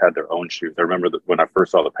athletes had their own shoes. I remember when I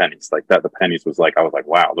first saw the pennies, like that, the pennies was like, I was like,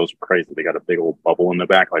 wow, those are crazy. They got a big old bubble in the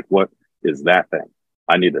back. Like, what is that thing?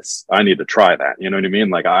 I need to try that. You know what I mean?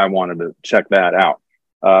 Like I wanted to check that out.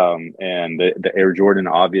 And the Air Jordan,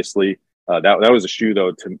 obviously, that was a shoe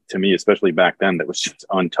though, to me, especially back then, that was just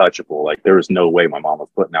untouchable. Like there was no way my mom was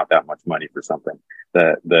putting out that much money for something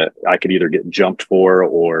that I could either get jumped for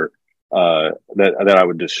or that I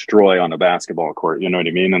would destroy on a basketball court. You know what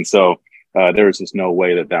I mean? And so there was just no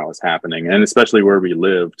way that was happening. And especially where we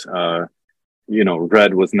lived,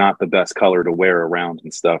 red was not the best color to wear around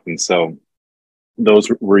and stuff. And so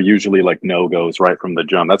those were usually like no-goes right from the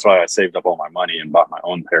jump. That's why I saved up all my money and bought my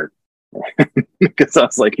own pair. Because I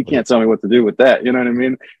was like, you can't tell me what to do with that. You know what I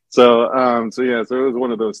mean? So yeah, so it was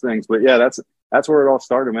one of those things. But yeah, that's where it all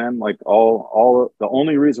started, man. Like all the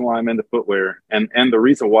only reason why I'm into footwear and the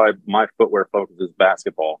reason why my footwear focus is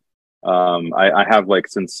basketball. I have like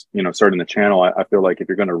since starting the channel, I feel like if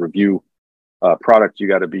you're going to review product, you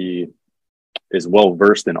got to be as well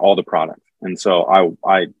versed in all the product. And so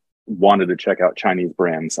I wanted to check out Chinese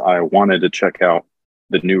brands. I wanted to check out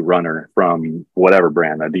the new runner from whatever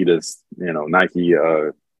brand, Adidas, Nike,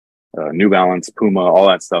 New Balance, Puma, all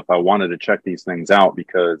that stuff. I wanted to check these things out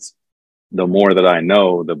because the more that I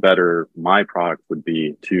know, the better my product would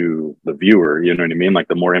be to the viewer. You know what I mean? Like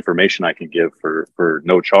the more information I can give for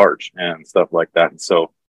no charge and stuff like that. And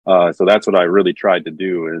so that's what I really tried to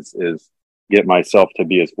do is get myself to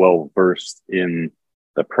be as well versed in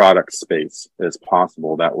the product space as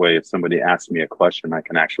possible. That way, if somebody asks me a question, I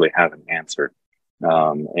can actually have an answer.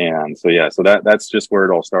 And so, yeah, so that's just where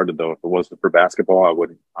it all started, though. If it wasn't for basketball,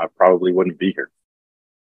 I probably wouldn't be here.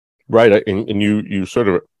 Right. And you sort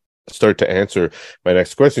of start to answer my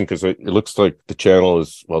next question, because it looks like the channel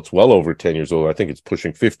is, well, it's well over 10 years old. I think it's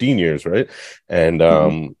pushing 15 years, right? And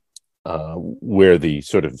where the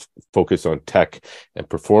sort of focus on tech and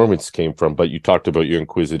performance came from. But you talked about your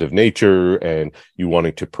inquisitive nature and you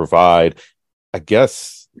wanting to provide. I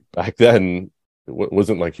guess back then it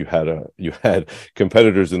wasn't like you had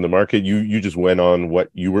competitors in the market. You just went on what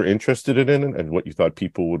you were interested in and what you thought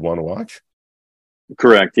people would want to watch.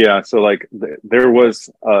 Correct. Yeah. So like there was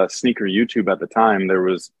sneaker YouTube at the time. There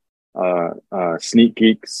was Sneak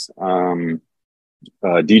Geeks,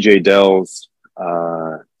 DJ Dells,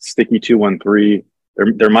 Sticky 213.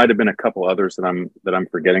 There might have been a couple others that I'm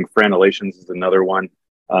forgetting. Franelations is another one.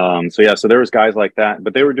 So there was guys like that,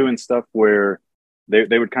 but they were doing stuff where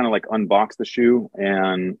they would kind of like unbox the shoe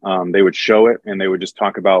and they would show it and they would just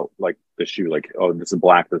talk about like the shoe, like, oh, this is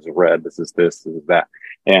black, this is red, this is that,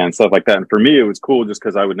 and stuff like that. And for me, it was cool just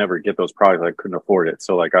because I would never get those products. I couldn't afford it.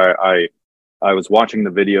 So like I was watching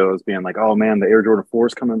the videos being like, oh man, the Air Jordan 4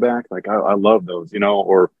 is coming back. Like I love those,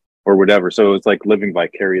 or whatever. So it's like living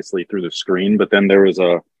vicariously through the screen. But then there was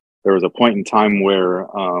a point in time where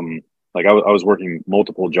like I was working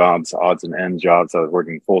multiple jobs, odds and ends jobs. I was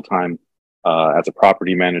working full time as a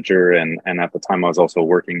property manager, and at the time I was also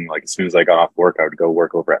working, like as soon as I got off work, I would go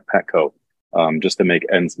work over at Petco just to make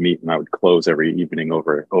ends meet, and I would close every evening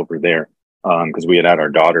over there because we had our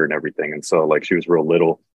daughter and everything, and so like she was real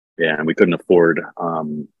little and we couldn't afford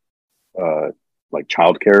like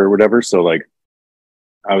childcare or whatever. So like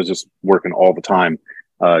I was just working all the time,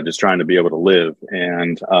 just trying to be able to live,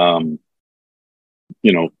 and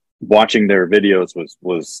watching their videos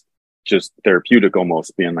was just therapeutic,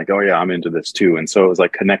 almost being like, oh yeah, I'm into this too. And so it was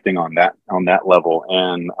like connecting on that level.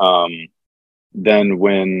 And then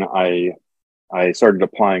when I started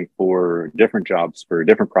applying for different jobs for a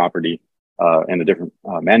different property and a different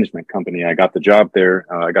management company, I got the job there.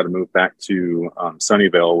 I got to move back to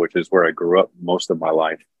Sunnyvale, which is where I grew up most of my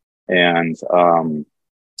life. And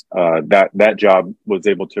that job was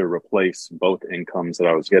able to replace both incomes that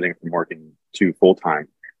I was getting from working two full time.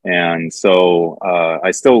 And so I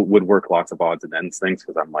still would work lots of odds and ends things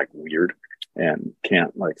because I'm like weird and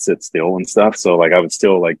can't like sit still and stuff. So like I would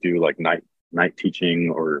still like do like night teaching,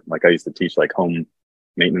 or like I used to teach like home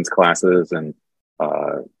maintenance classes, and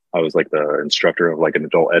I was like the instructor of like an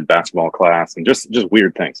adult ed basketball class, and just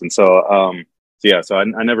weird things. And so so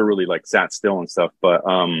I never really like sat still and stuff. But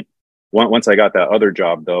once I got that other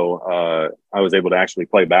job though, I was able to actually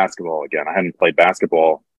play basketball again. I hadn't played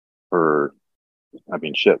basketball for, I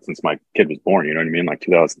mean, shit, since my kid was born, you know what I mean? Like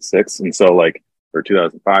 2006. And so like, or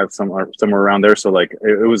 2005, somewhere around there. So like,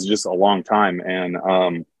 it was just a long time.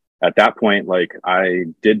 And, at that point, like I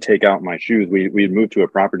did take out my shoes. We had moved to a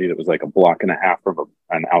property that was like a block and a half from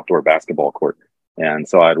an outdoor basketball court. And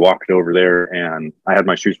so I'd walked over there and I had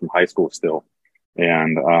my shoes from high school still.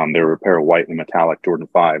 And, they were a pair of white and metallic Jordan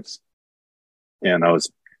 5s. And I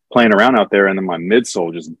was playing around out there, and then my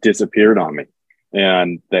midsole just disappeared on me.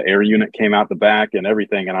 And the air unit came out the back and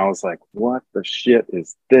everything. And I was like, what the shit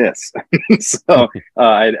is this? So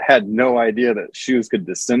I had no idea that shoes could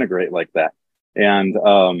disintegrate like that. And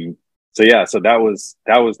so that was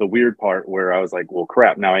the weird part, where I was like, well,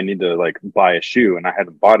 crap, now I need to like buy a shoe. And I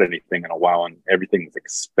hadn't bought anything in a while, and everything was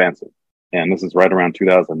expensive. And this is right around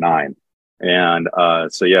 2009. And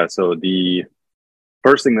so the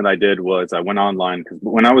first thing that I did was I went online, because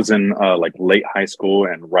when I was in like late high school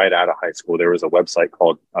and right out of high school, there was a website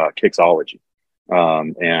called Kixology.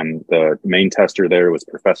 And the main tester there was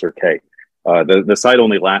Professor K. The site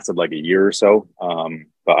only lasted like a year or so,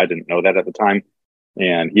 but I didn't know that at the time.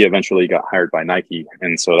 And he eventually got hired by Nike,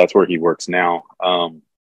 and so that's where he works now.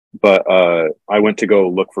 But I went to go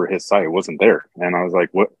look for his site; it wasn't there, and I was like,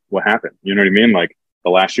 "What happened?" You know what I mean? Like the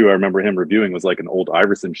last shoe I remember him reviewing was like an old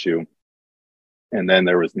Iverson shoe, and then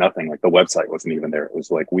there was nothing. Like the website wasn't even there. It was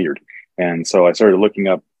like weird. And so I started looking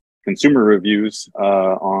up consumer reviews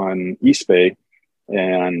on eBay.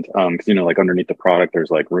 And, cause like underneath the product, there's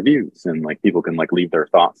like reviews, and like people can like leave their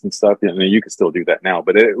thoughts and stuff. You can still do that now,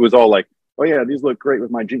 but it was all like, oh yeah, these look great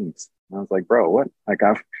with my jeans. And I was like, bro, what? Like,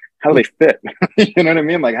 how do they fit? You know what I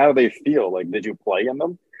mean? Like, how do they feel? Like, did you play in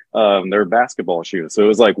them? They're basketball shoes. So it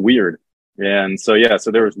was like weird. And so, yeah, so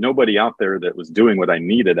there was nobody out there that was doing what I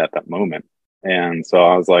needed at that moment. And so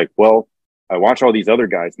I was like, well, I watch all these other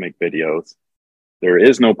guys make videos. There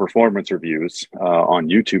is no performance reviews on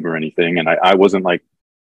YouTube or anything. And I wasn't like,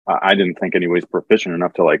 I didn't think anybody's proficient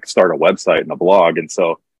enough to like start a website and a blog. And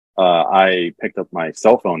so I picked up my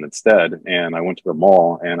cell phone instead and I went to the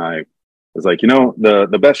mall and I was like,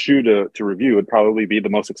 the best shoe to review would probably be the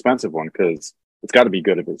most expensive one because it's got to be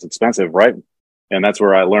good if it's expensive, right? And that's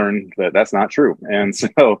where I learned that that's not true. And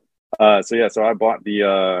so I bought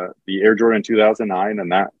the Air Jordan 2009,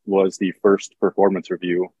 and that was the first performance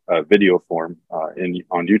review video form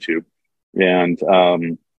on YouTube. And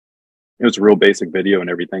it was a real basic video and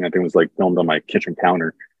everything. I think it was like filmed on my kitchen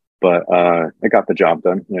counter, but it got the job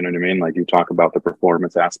done. You know what I mean? Like you talk about the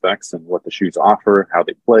performance aspects and what the shoes offer, how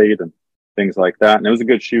they played, and things like that. And it was a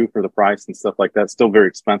good shoe for the price and stuff like that. Still very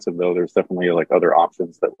expensive though. There's definitely like other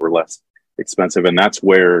options that were less expensive, and that's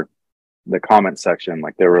where the comment section,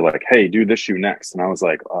 like they were like, hey, do this shoe next, and I was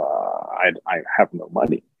like, I have no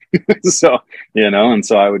money. So and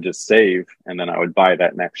so I would just save and then I would buy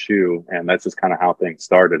that next shoe, and that's just kind of how things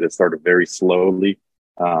started. It started very slowly,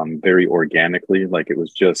 very organically. Like it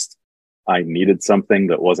was just I needed something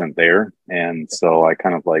that wasn't there, and so I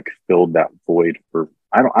kind of like filled that void for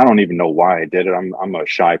I don't even know why I did it. I'm a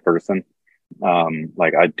shy person.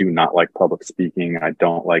 Like I do not like public speaking. I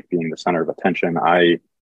don't like being the center of attention.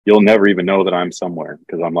 You'll never even know that I'm somewhere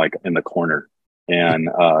because I'm like in the corner and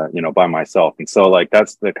by myself. And so like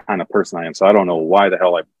that's the kind of person I am. So I don't know why the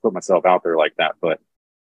hell I put myself out there like that, but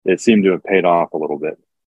it seemed to have paid off a little bit.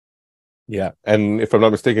 Yeah, and if I'm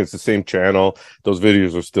not mistaken, it's the same channel. Those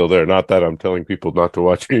videos are still there. Not that I'm telling people not to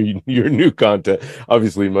watch your new content.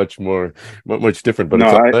 Obviously, much different, but No,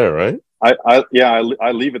 it's all there, right?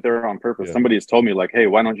 I leave it there on purpose. Yeah. Somebody has told me like, hey,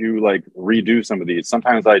 why don't you like redo some of these?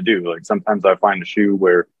 Sometimes I do. Like sometimes I find a shoe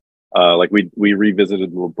where like we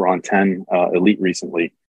revisited the LeBron 10 Elite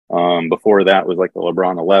recently. Before that was like the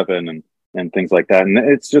LeBron 11 and things like that. And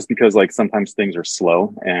it's just because like sometimes things are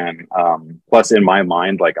slow, and plus in my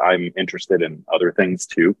mind like I'm interested in other things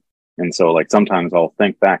too. And so like sometimes I'll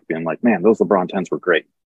think back being like, man, those LeBron 10s were great.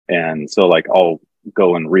 And so like I'll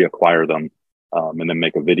go and reacquire them and then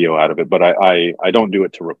make a video out of it. But I don't do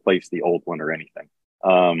it to replace the old one or anything.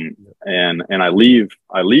 And I leave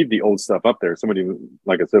the old stuff up there. Somebody,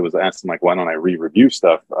 like I said, was asking like, why don't I re-review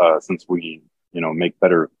stuff since we make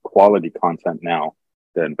better quality content now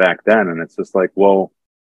than back then? And it's just like, well,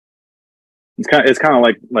 it's kind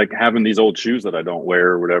of like having these old shoes that I don't wear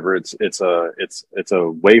or whatever. It's a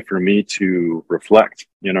way for me to reflect.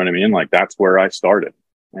 You know what I mean? Like that's where I started.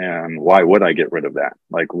 And why would I get rid of that?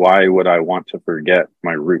 Like, why would I want to forget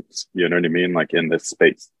my roots? You know what I mean? Like in this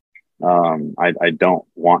space. I don't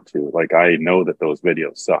want to. Like, I know that those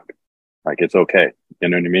videos suck. Like, it's okay. You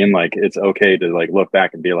know what I mean? Like, it's okay to like look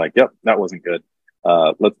back and be like, yep, that wasn't good.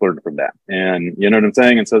 Let's learn from that. And you know what I'm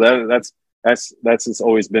saying? And so that's just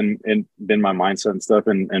always been my mindset and stuff.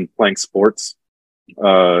 And playing sports,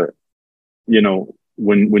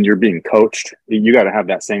 when you're being coached, you got to have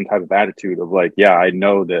that same type of attitude of like, yeah, I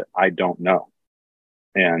know that I don't know.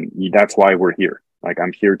 And that's why we're here. Like,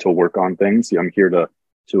 I'm here to work on things. I'm here to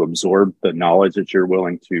absorb the knowledge that you're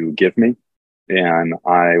willing to give me. And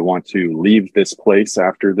I want to leave this place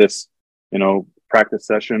after this, practice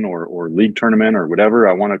session or league tournament or whatever.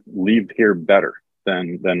 I want to leave here better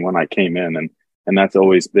than when I came in. And that's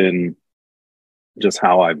always been just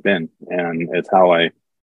how I've been. And it's how I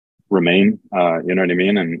remain, you know what I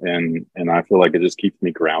mean? And I feel like it just keeps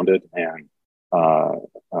me grounded and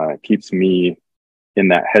keeps me in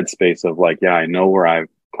that headspace of like, yeah, I know where I've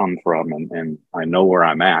come from and I know where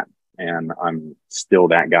I'm at, and I'm still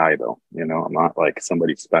that guy though. I'm not like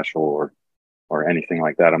somebody special or anything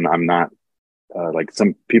like that. I'm not like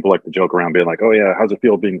some people like to joke around being like, oh yeah, how's it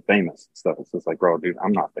feel being famous and stuff? It's just like, bro, dude,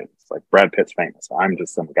 I'm not famous. Like Brad Pitt's famous. I'm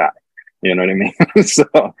just some guy. You know what I mean? So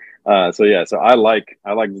I like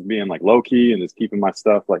just being like low key and just keeping my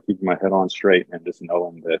stuff, like keeping my head on straight and just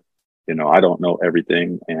knowing that, I don't know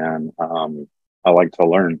everything, and I like to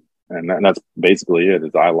learn. And that's basically it.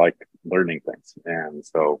 Is I like learning things. And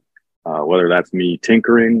so whether that's me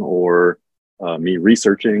tinkering or me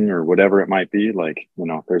researching or whatever it might be, like,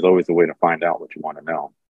 there's always a way to find out what you want to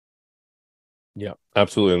know. Yeah,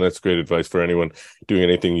 absolutely. And that's great advice for anyone doing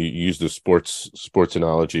anything. You use the sports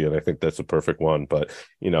analogy, and I think that's a perfect one. But,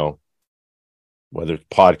 whether it's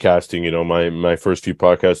podcasting, my first few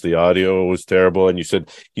podcasts, the audio was terrible, and you said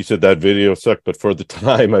that video sucked, but for the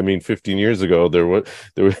time, I mean, 15 years ago, there was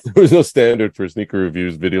no standard for sneaker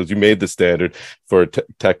reviews videos. You made the standard for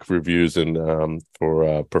tech reviews and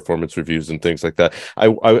for performance reviews and things like that.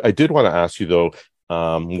 I did want to ask you though,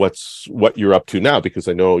 what you're up to now, because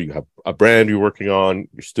I know you have a brand you're working on.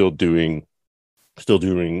 You're still doing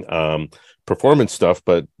performance stuff,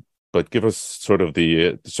 but give us sort of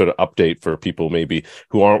the sort of update for people maybe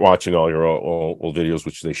who aren't watching all your old videos,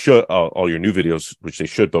 which they should, all your new videos, which they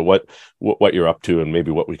should, but what you're up to and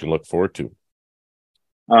maybe what we can look forward to.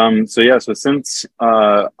 So since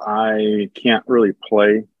I can't really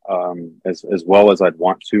play as well as I'd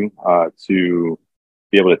want to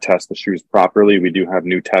be able to test the shoes properly, we do have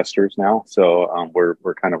new testers now. So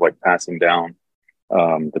we're kind of like passing down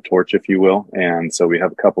the torch, if you will. And so we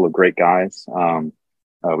have a couple of great guys.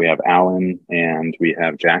 We have Alan and we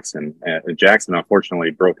have Jackson. Jackson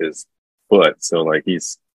unfortunately broke his foot, so like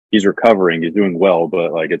he's recovering. He's doing well,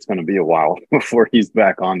 but like it's going to be a while before he's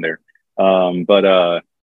back on there.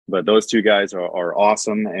 But those two guys are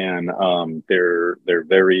awesome, and they're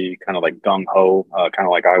very kind of like gung ho, kind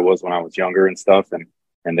of like I was when I was younger and stuff,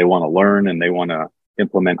 and they want to learn and they want to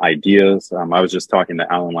implement ideas. I was just talking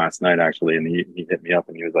to Alan last night actually, and he hit me up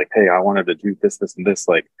and he was like, "Hey, I wanted to do this, and this.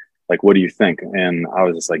 Like, what do you think?" And I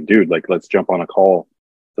was just like, "Dude, like, let's jump on a call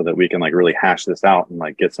so that we can like really hash this out and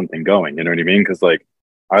like get something going." You know what I mean? Because like,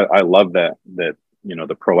 I love that the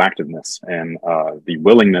proactiveness and the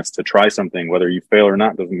willingness to try something, whether you fail or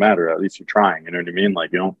not, doesn't matter. At least you're trying. You know what I mean?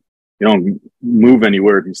 Like, you don't move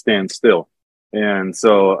anywhere if you stand still. And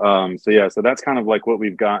so so that's kind of like what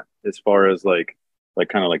we've got as far as like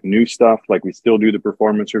kind of like new stuff. Like we still do the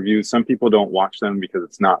performance reviews. Some people don't watch them because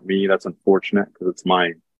it's not me. That's unfortunate, because it's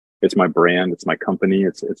my brand, it's my company,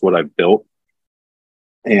 it's what I've built.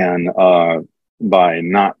 And by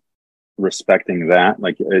not respecting that,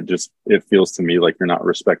 like it feels to me like you're not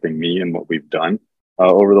respecting me and what we've done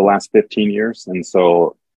over the last 15 years. And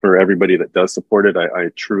so for everybody that does support it, I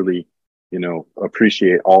truly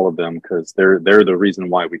appreciate all of them, because they're the reason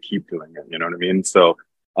why we keep doing it. You know what I mean? So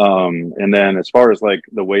and then as far as like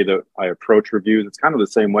the way that I approach reviews, it's kind of the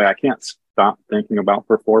same way. I can't stop thinking about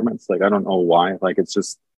performance. Like I don't know why. Like it's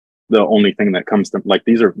just the only thing that comes to, like,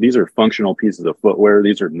 these are functional pieces of footwear.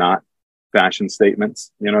 These are not fashion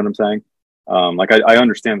statements. You know what I'm saying? Like I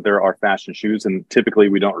understand that there are fashion shoes, and typically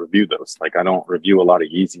we don't review those. Like I don't review a lot of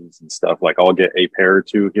Yeezys and stuff. Like I'll get a pair or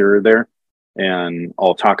two here or there, and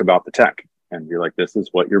I'll talk about the tech and be like, this is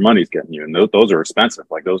what your money's getting you. And those are expensive.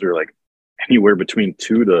 Like those are like anywhere between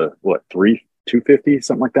 $200 to $250,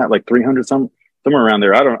 something like that, like 300, somewhere around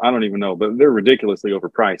there. I don't even know, but they're ridiculously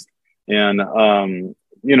overpriced. And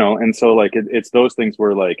and so like it's those things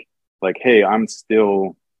where like, hey, I'm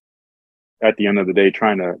still at the end of the day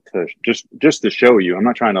trying to just to show you. I'm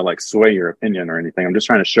not trying to like sway your opinion or anything. I'm just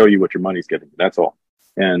trying to show you what your money's getting. That's all.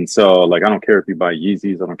 And so like I don't care if you buy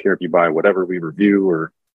Yeezys, I don't care if you buy whatever we review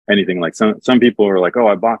or anything. Like some people are like, "Oh,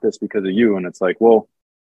 I bought this because of you," and it's like, well,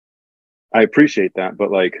 I appreciate that,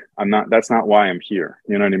 but like that's not why I'm here.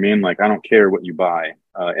 You know what I mean? Like I don't care what you buy,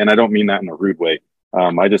 and I don't mean that in a rude way.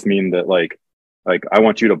 I just mean that like I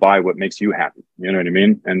want you to buy what makes you happy. You know what I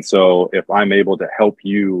mean? And so if I'm able to help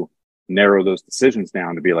you narrow those decisions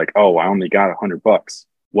down to be like, "Oh, I only got $100.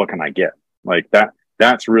 What can I get?" Like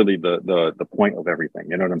that's really the point of everything.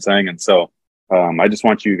 You know what I'm saying? And so I just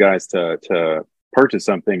want you guys to purchase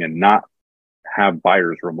something and not have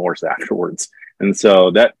buyer's remorse afterwards. And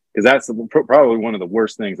so because that's probably one of the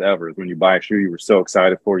worst things ever, is when you buy a shoe you were so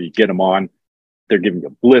excited for, you get them on, they're giving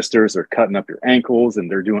you blisters, they're cutting up your ankles,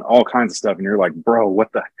 and they're doing all kinds of stuff. And you're like, bro,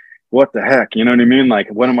 what the heck? You know what I mean? Like,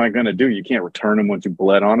 what am I going to do? You can't return them once you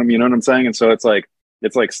bled on them. You know what I'm saying? And so it's like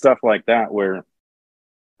stuff like that where,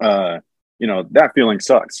 that feeling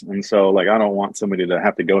sucks. And so like, I don't want somebody to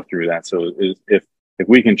have to go through that. So if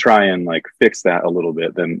we can try and like fix that a little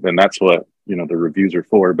bit, then that's what, the reviews are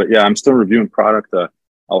for. But yeah, I'm still reviewing product.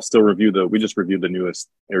 I'll still we just reviewed the newest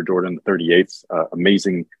Air Jordan 38s,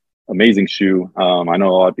 amazing shoe. I know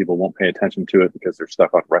a lot of people won't pay attention to it because they're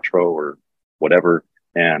stuck on retro or whatever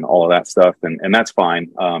and all of that stuff. And that's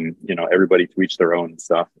fine. Everybody to each their own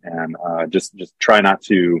stuff, and just try not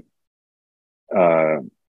to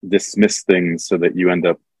dismiss things so that you end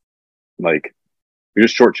up like you're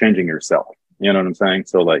just shortchanging yourself. You know what I'm saying?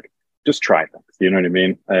 So like, just try things. You know what I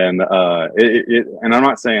mean? And and I'm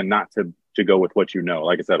not saying not to go with what you know.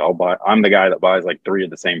 Like I said, I'm the guy that buys like 3 of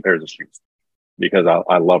the same pairs of shoes because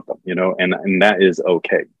I love them, and that is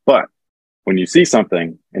okay. But when you see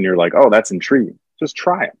something and you're like, "Oh, that's intriguing," just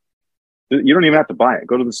try it. You don't even have to buy it.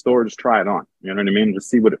 Go to the store, just try it on. You know what I mean? Just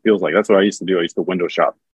see what it feels like. That's what I used to do. I used to window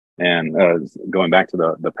shop. And going back to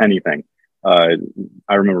the penny thing, I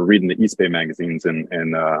remember reading the East Bay magazines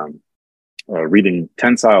and reading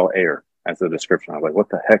tensile air as the description. I was like, what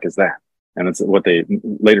the heck is that? And it's what they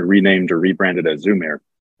later renamed or rebranded as Zoom Air.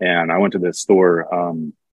 And I went to this store.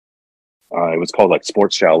 It was called like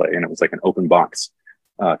Sports Chalet, and it was like an open box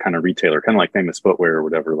kind of retailer, kind of like Famous Footwear or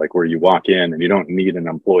whatever, like where you walk in and you don't need an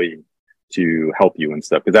employee to help you and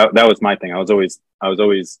stuff. Because that was my thing. I was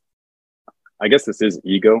always, I guess this is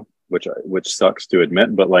ego, which sucks to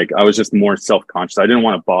admit, but like I was just more self-conscious. I didn't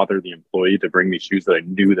want to bother the employee to bring me shoes that I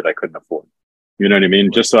knew that I couldn't afford. You know what I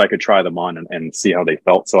mean? Just so I could try them on and see how they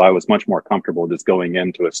felt. So I was much more comfortable just going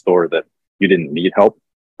into a store that you didn't need help.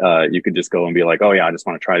 You could just go and be like, oh yeah, I just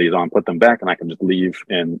want to try these on, put them back, and I can just leave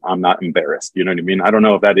and I'm not embarrassed. You know what I mean? I don't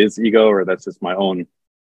know if that is ego or that's just my own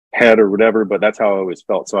head or whatever, but that's how I always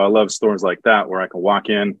felt. So I love stores like that where I can walk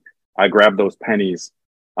in, I grab those pennies,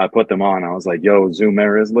 I put them on. I was like, yo, Zoom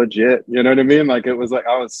Air is legit. You know what I mean? Like it was like,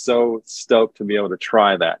 I was so stoked to be able to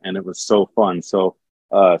try that. And it was so fun. So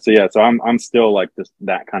yeah, so I'm still like just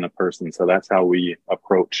that kind of person. So that's how we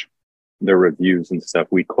approach the reviews and stuff.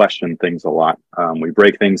 We question things a lot. We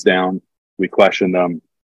break things down, we question them.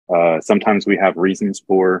 Sometimes we have reasons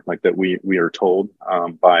for like that we are told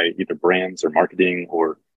by either brands or marketing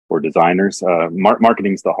or designers.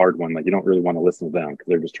 Marketing's the hard one. Like you don't really want to listen to them because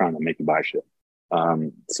they're just trying to make you buy shit.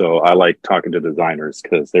 So I like talking to designers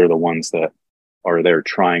because they're the ones that are there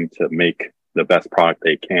trying to make the best product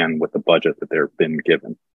they can with the budget that they've been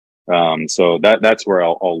given. So that's where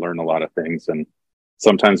I'll learn a lot of things. And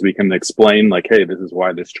sometimes we can explain like, hey, this is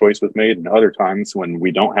why this choice was made. And other times when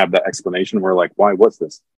we don't have that explanation, we're like, why was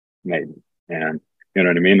this made? And you know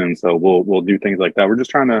what I mean? And so we'll do things like that. We're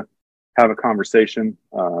just trying to have a conversation,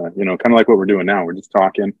 kind of like what we're doing now. We're just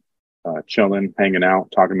talking, chilling, hanging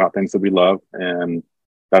out, talking about things that we love. And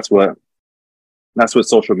that's what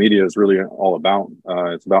social media is really all about.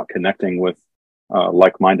 It's about connecting with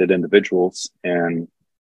like-minded individuals and,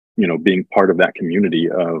 being part of that community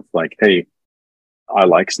of like, hey, I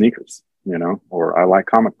like sneakers, or I like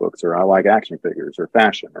comic books, or I like action figures or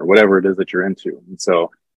fashion or whatever it is that you're into. And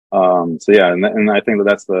so yeah, and I think that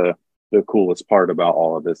that's the coolest part about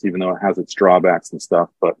all of this, even though it has its drawbacks and stuff.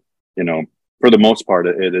 But, for the most part,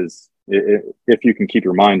 it is, if you can keep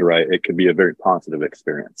your mind right, it could be a very positive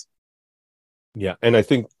experience. Yeah, and I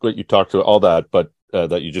think what you talked to all that, but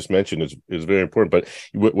that you just mentioned is very important. But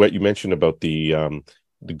what you mentioned about the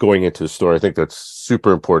going into the store, I think that's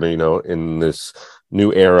super important. In this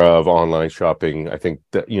new era of online shopping, I think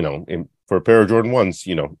that for a pair of Jordan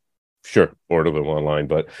 1s, sure, order them online,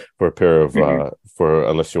 but for a pair of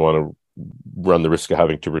unless you want to run the risk of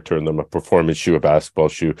having to return them, a performance shoe, a basketball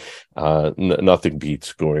shoe, nothing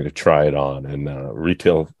beats going to try it on. And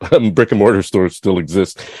retail brick and mortar stores still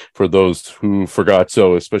exist for those who forgot.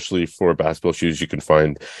 So especially for basketball shoes, you can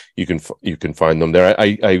find them there.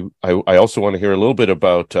 I also want to hear a little bit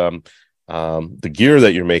about the gear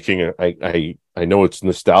that you're making. I know it's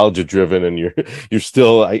nostalgia driven, and you're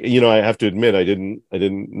still. I have to admit, I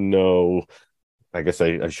didn't know. I guess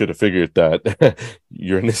I should have figured that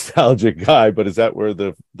you're a nostalgic guy, but is that where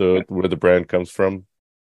the brand comes from?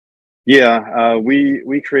 Yeah,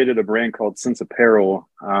 we created a brand called Sense Apparel.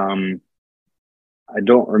 I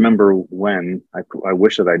don't remember when. I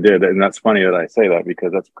wish that I did, and that's funny that I say that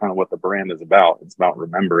because that's kind of what the brand is about. It's about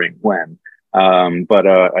remembering when. But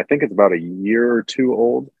I think it's about a year or two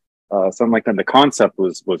old, something like that. The concept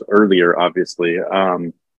was earlier, obviously.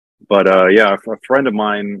 But yeah, a friend of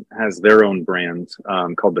mine has their own brand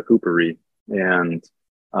called the Hoopery, and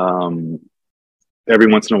every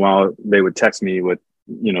once in a while they would text me with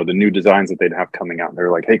the new designs that they'd have coming out. And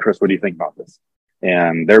they're like, "Hey, Chris, what do you think about this?"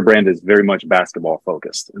 And their brand is very much basketball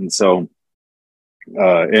focused, and so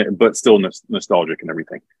but still nostalgic and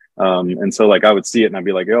everything. And so like I would see it and I'd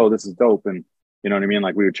be like, "Oh, this is dope," and you know what I mean?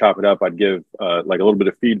 Like we would chop it up. I'd give like a little bit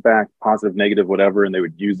of feedback, positive, negative, whatever, and they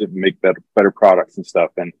would use it and make better products and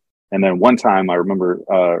stuff. And then one time I remember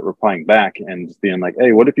replying back and just being like,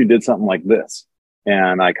 "Hey, what if you did something like this?"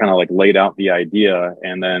 And I kind of like laid out the idea,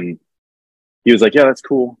 and then he was like, "Yeah, that's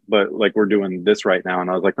cool, but like we're doing this right now." And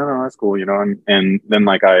I was like, "No, that's cool," And then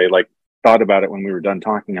like I like thought about it when we were done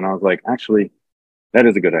talking, and I was like, "Actually, that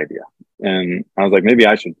is a good idea." And I was like, maybe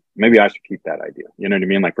I should keep that idea. You know what I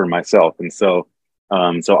mean? Like for myself. And so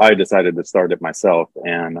I decided to start it myself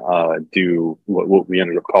and do what we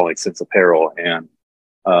ended up calling Sense Apparel. And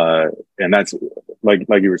that's like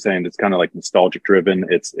you were saying, it's kind of like nostalgic driven.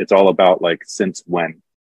 It's all about like since when,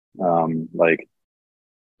 like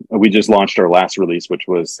we just launched our last release, which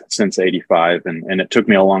was since 85. And it took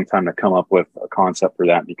me a long time to come up with a concept for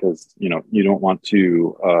that because, you know, you don't want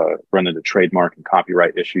to run into trademark and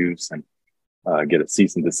copyright issues and get a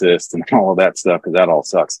cease and desist and all of that stuff, because that all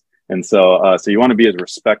sucks. And so, so you want to be as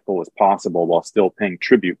respectful as possible while still paying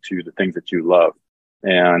tribute to the things that you love.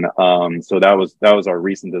 And so that was our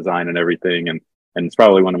recent design and everything. And it's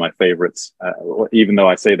probably one of my favorites, even though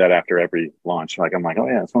I say that after every launch. Like, I'm like, oh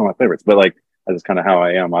yeah, it's one of my favorites. But like, that's just kind of how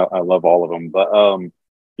I am. I love all of them. But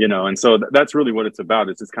you know, and so that's really what it's about.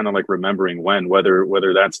 It's just kind of like remembering when,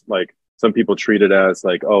 whether that's like, some people treat it as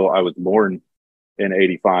like, oh, I was born in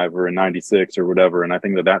 85 or in 96 or whatever. And I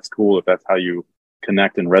think that that's cool if that's how you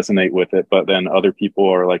connect and resonate with it. But then other people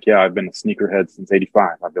are like, yeah, I've been a sneakerhead since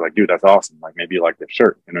 85. I'd be like, dude, that's awesome. Like, maybe you like this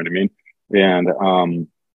shirt, you know what I mean? And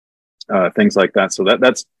things like that. So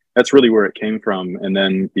that's really where it came from. And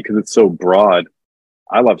then because it's so broad,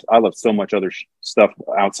 I love so much other stuff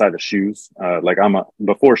outside of shoes. Like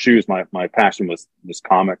before shoes, my passion was just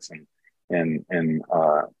comics and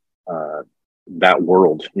that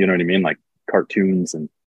world, you know what I mean? Like cartoons and,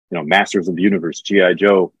 you know, Masters of the Universe, G.I.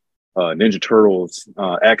 Joe, Ninja Turtles,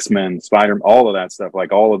 X-Men, Spider, all of that stuff,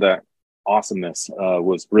 like all of that awesomeness,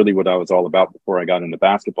 was really what I was all about before I got into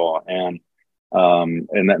basketball. And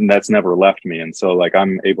that's never left me. And so like,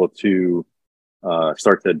 I'm able to,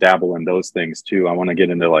 start to dabble in those things too. I want to get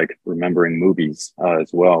into like remembering movies,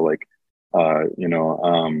 as well. Like, you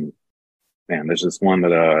know, man, there's this one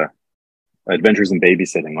that, Adventures in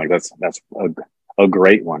Babysitting. Like that's a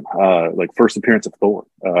great one. Like first appearance of Thor,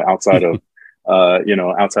 outside of, you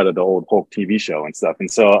know, outside of the old Hulk TV show and stuff. And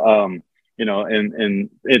so, you know, and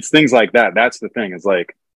it's things like that. That's the thing, is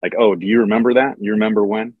like, oh, do you remember that? You remember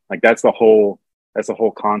when? Like, that's the whole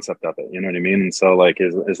concept of it. You know what I mean? And so like,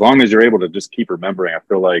 as long as you're able to just keep remembering, I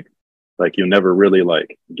feel like you'll never really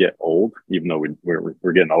like get old, even though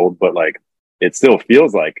we're getting old, but like, it still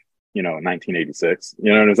feels like, you know, 1986,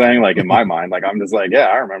 you know what I'm saying? Like in my mind, like, I'm just like, yeah,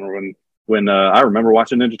 I remember when I remember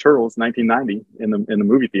watching Ninja Turtles 1990 in the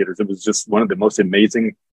movie theaters. It was just one of the most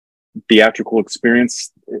amazing theatrical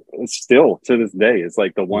experience. It's still to this day, it's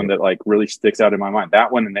like the one that like really sticks out in my mind.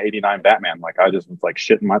 That one and the 89 Batman, like I just was like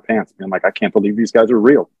shitting my pants, man. Like, I can't believe these guys are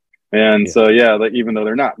real. And so yeah, like, even though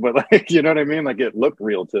they're not, but like, you know what I mean? Like, it looked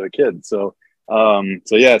real to a kid. So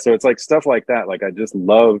so yeah, so it's like stuff like that. Like, I just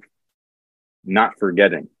love not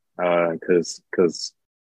forgetting, because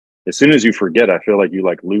as soon as you forget, I feel like you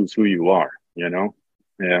like lose who you are, you know?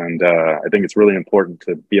 And I think it's really important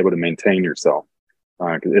to be able to maintain yourself.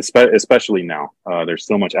 Especially now, there's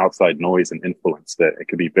so much outside noise and influence that it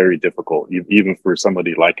could be very difficult, even for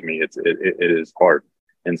somebody like me. It is hard,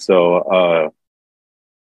 and so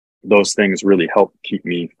those things really help keep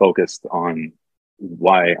me focused on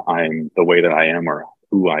why I'm the way that I am, or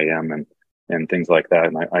who I am, and things like that.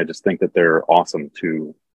 And I just think that they're awesome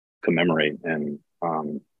to commemorate and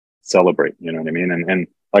celebrate. You know what I mean? And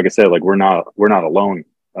like I said, like we're not alone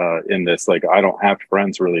in this. Like, I don't have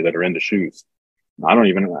friends really that are into shoes. I don't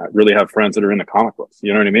even really have friends that are into comic books.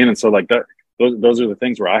 You know what I mean? And so like that, those are the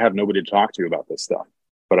things where I have nobody to talk to about this stuff,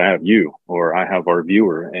 but I have you, or I have our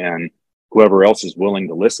viewer, and whoever else is willing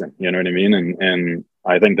to listen. You know what I mean? And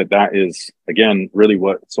I think that is, again, really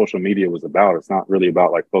what social media was about. It's not really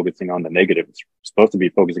about like focusing on the negative. It's supposed to be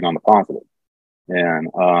focusing on the positive. And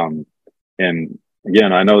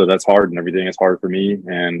again, I know that that's hard, and everything is hard for me,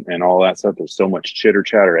 and all that stuff. There's so much chitter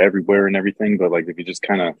chatter everywhere and everything. But like, if you just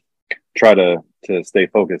kind of try to stay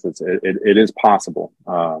focused, it is possible.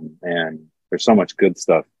 And there's so much good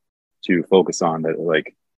stuff to focus on that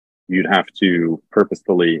like you'd have to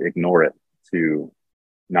purposefully ignore it to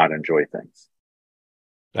not enjoy things.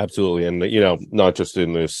 Absolutely. And, you know, not just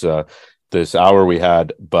in this hour we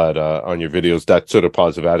had, but on your videos, that sort of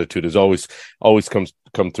positive attitude is always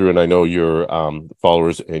come through. And I know your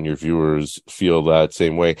followers and your viewers feel that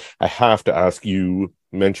same way. I have to ask, you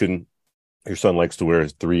mentioned your son likes to wear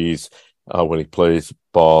his threes when he plays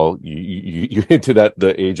ball. You hinted at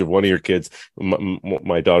the age of one of your kids.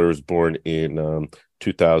 My daughter was born in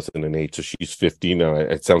 2008, so she's 15 now.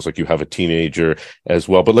 It sounds like you have a teenager as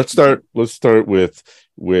well. But let's start with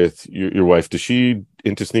your wife. Does she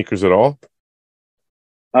into sneakers at all?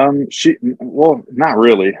 Well, not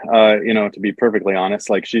really. You know, to be perfectly honest,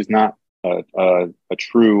 like, she's not a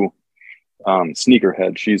true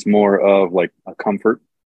sneakerhead. She's more of like a comfort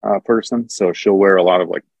person. So she'll wear a lot of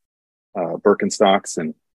like Birkenstocks,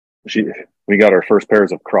 and we got our first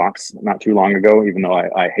pairs of Crocs not too long ago, even though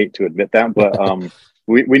I hate to admit that, but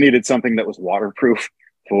we needed something that was waterproof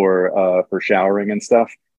for showering and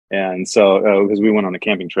stuff. And so because we went on a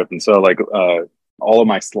camping trip, and so like all of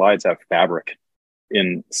my slides have fabric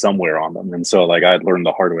in somewhere on them. And so like I had learned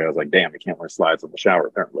the hard way. I was like, damn, you can't wear slides in the shower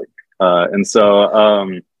apparently. And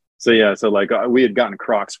so yeah, so like we had gotten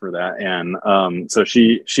Crocs for that, and so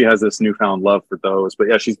she has this newfound love for those. But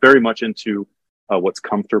yeah, she's very much into what's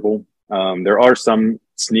comfortable. There are some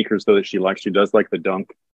sneakers though that she likes. She does like the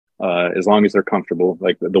Dunk, as long as they're comfortable.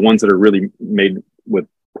 Like the ones that are really made with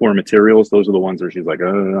poor materials, those are the ones where she's like, I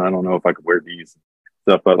don't know if I could wear these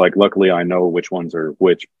stuff. But like, luckily, I know which ones are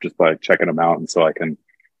which just by checking them out, and so I can,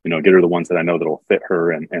 get her the ones that I know that'll fit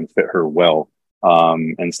her and fit her well,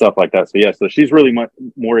 and stuff like that. So yeah, so she's really much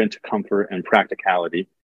more into comfort and practicality,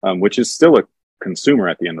 which is still a consumer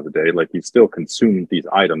at the end of the day. Like you still consume these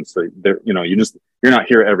items. So they're, you're not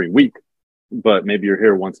here every week, but maybe you're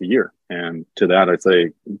here once a year. And to that, I'd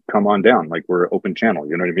say, come on down. Like we're open channel.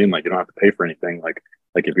 You know what I mean? Like you don't have to pay for anything. Like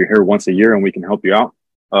if you're here once a year and we can help you out,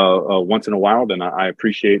 once in a while, then I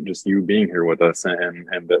appreciate just you being here with us and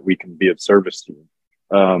that we can be of service to you.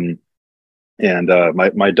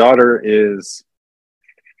 My daughter is,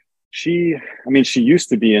 she used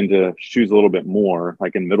to be into shoes a little bit more,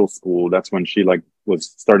 like in middle school. That's when she like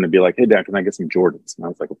was starting to be like, hey dad, can I get some Jordans? And I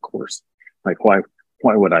was like, of course. Like, why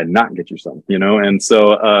would I not get you some? And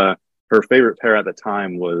so her favorite pair at the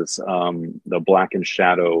time was the Black and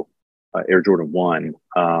Shadow Air Jordan 1.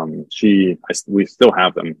 We still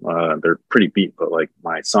have them. They're pretty beat, but like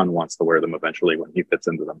my son wants to wear them eventually when he fits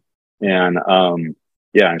into them. And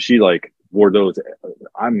yeah, and she like wore those.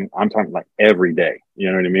 I'm talking like every day. You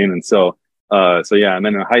know what I mean? And so yeah. And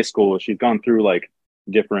then in high school, she's gone through like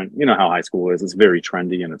different. You know how high school is. It's very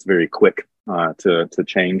trendy and it's very quick to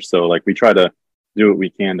change. So like we try to do what we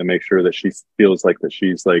can to make sure that she feels like that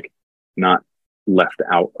she's like not left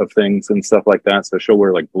out of things and stuff like that. So she'll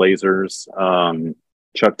wear like blazers,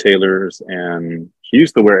 Chuck Taylors, and she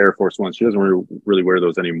used to wear Air Force Ones. She doesn't really wear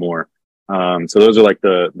those anymore. So those are like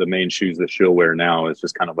the main shoes that she'll wear now. It's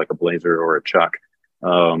just kind of like a blazer or a Chuck.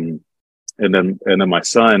 And then my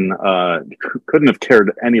son couldn't have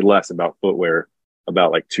cared any less about footwear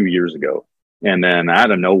about like 2 years ago. And then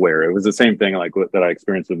out of nowhere, it was the same thing like that I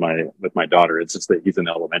experienced with my daughter. It's just that he's in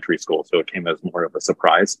elementary school, so it came as more of a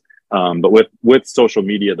surprise. But with social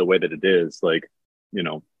media the way that it is, like,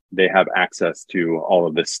 they have access to all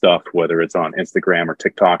of this stuff, whether it's on Instagram or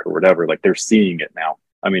TikTok or whatever. Like they're seeing it now.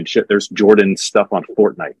 I mean, shit, there's Jordan stuff on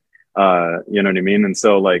Fortnite. You know what I mean? And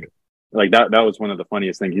so like that was one of the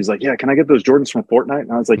funniest things. He's like, yeah, can I get those Jordans from Fortnite?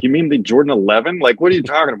 And I was like, you mean the Jordan 11? Like, what are you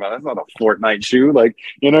talking about? That's not a Fortnite shoe. Like,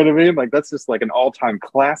 you know what I mean? Like, that's just like an all-time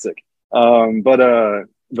classic. But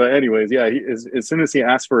anyways, yeah, as soon as he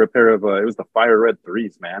asked for a pair of, it was the Fire Red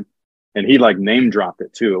 3s, man. And he like name dropped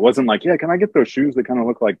it too. It wasn't like, yeah, can I get those shoes that kind of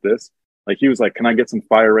look like this? Like he was like, can I get some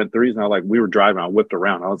Fire Red 3s? And I like, we were driving, I whipped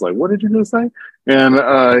around. I was like, what did you just say? And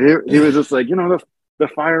he was just like, the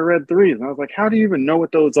Fire Red 3s. And I was like, how do you even know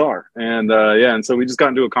what those are? And yeah, and so we just got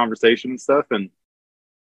into a conversation and stuff. And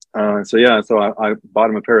so I bought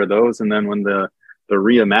him a pair of those. And then when the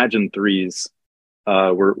reimagined 3s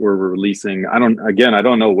were releasing, I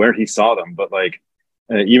don't know where he saw them, but like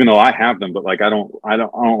even though I have them, but like I don't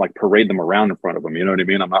like parade them around in front of him. You know what I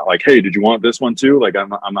mean? I'm not like, hey, did you want this one too? Like I'm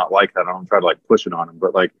not like that. I don't try to like push it on him.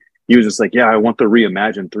 But like he was just like, yeah, I want the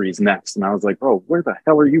reimagined 3s next. And I was like, bro, where the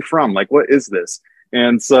hell are you from? Like, what is this?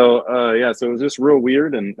 And so yeah, so it was just real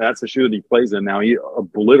weird. And that's the shoe that he plays in now. He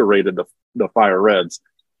obliterated the Fire Reds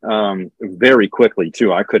very quickly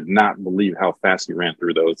too. I could not believe how fast he ran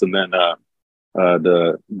through those. And then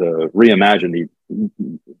the reimagined, he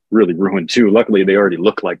really ruined too. Luckily they already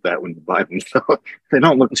look like that when you buy them, so they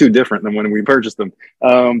don't look too different than when we purchased them.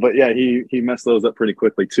 But yeah, he messed those up pretty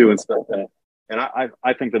quickly too and stuff. And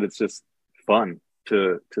I think that it's just fun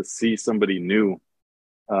to see somebody new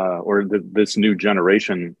or this new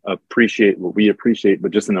generation appreciate what we appreciate,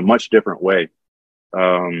 but just in a much different way.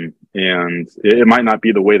 And it might not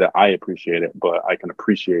be the way that I appreciate it, but I can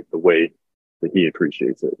appreciate the way that he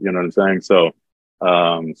appreciates it. You know what I'm saying? So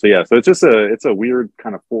yeah, so it's a weird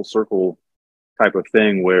kind of full circle type of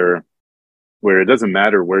thing where it doesn't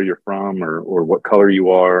matter where you're from or what color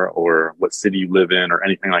you are or what city you live in or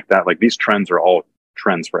anything like that. Like these trends are all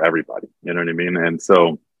trends for everybody. You know what I mean? And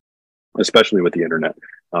so, especially with the internet,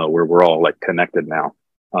 where we're all like connected now.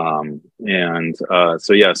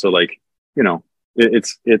 So yeah, so like,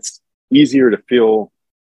 it's easier to feel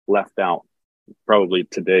left out probably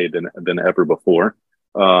today than ever before.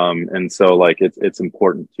 And so like it's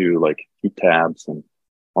important to like keep tabs and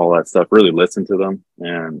all that stuff, really listen to them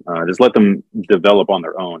and just let them develop on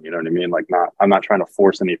their own. You know what I mean? Like I'm not trying to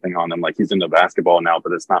force anything on them. Like he's into basketball now,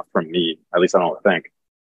 but it's not from me. At least I don't think.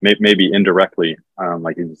 Maybe indirectly,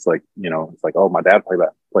 like he's just like, it's like, oh, my dad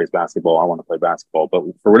plays basketball. I want to play basketball. But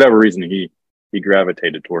for whatever reason, he he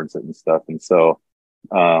gravitated towards it and stuff. And so,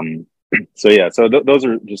 um, so yeah, so those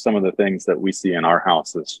are just some of the things that we see in our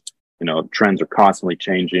house. Is, you know, trends are constantly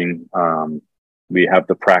changing. We have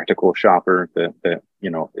the practical shopper that you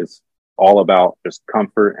know is all about just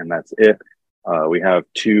comfort, and that's it. We have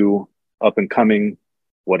two up and coming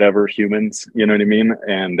whatever humans, you know what I mean,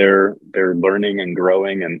 and they're learning and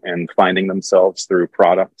growing and finding themselves through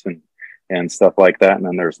products and stuff like that. And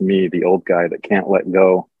then there's me, the old guy that can't let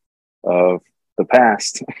go of the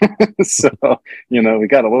past. So, you know, we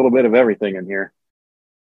got a little bit of everything in here.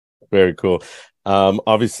 Very cool.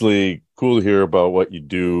 Obviously cool to hear about what you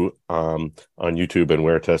do on YouTube and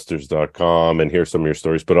weartesters.com and hear some of your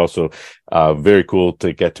stories, but also very cool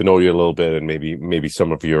to get to know you a little bit, and maybe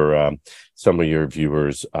some of your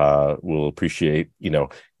viewers will appreciate, you know,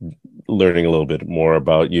 learning a little bit more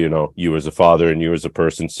about, you know, you as a father and you as a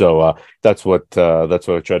person. So that's what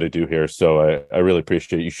I try to do here. So I really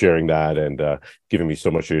appreciate you sharing that and giving me so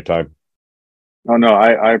much of your time. Oh no,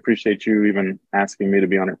 I appreciate you even asking me to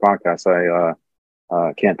be on your podcast. I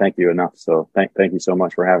can't thank you enough. So thank you so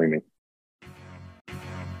much for having me.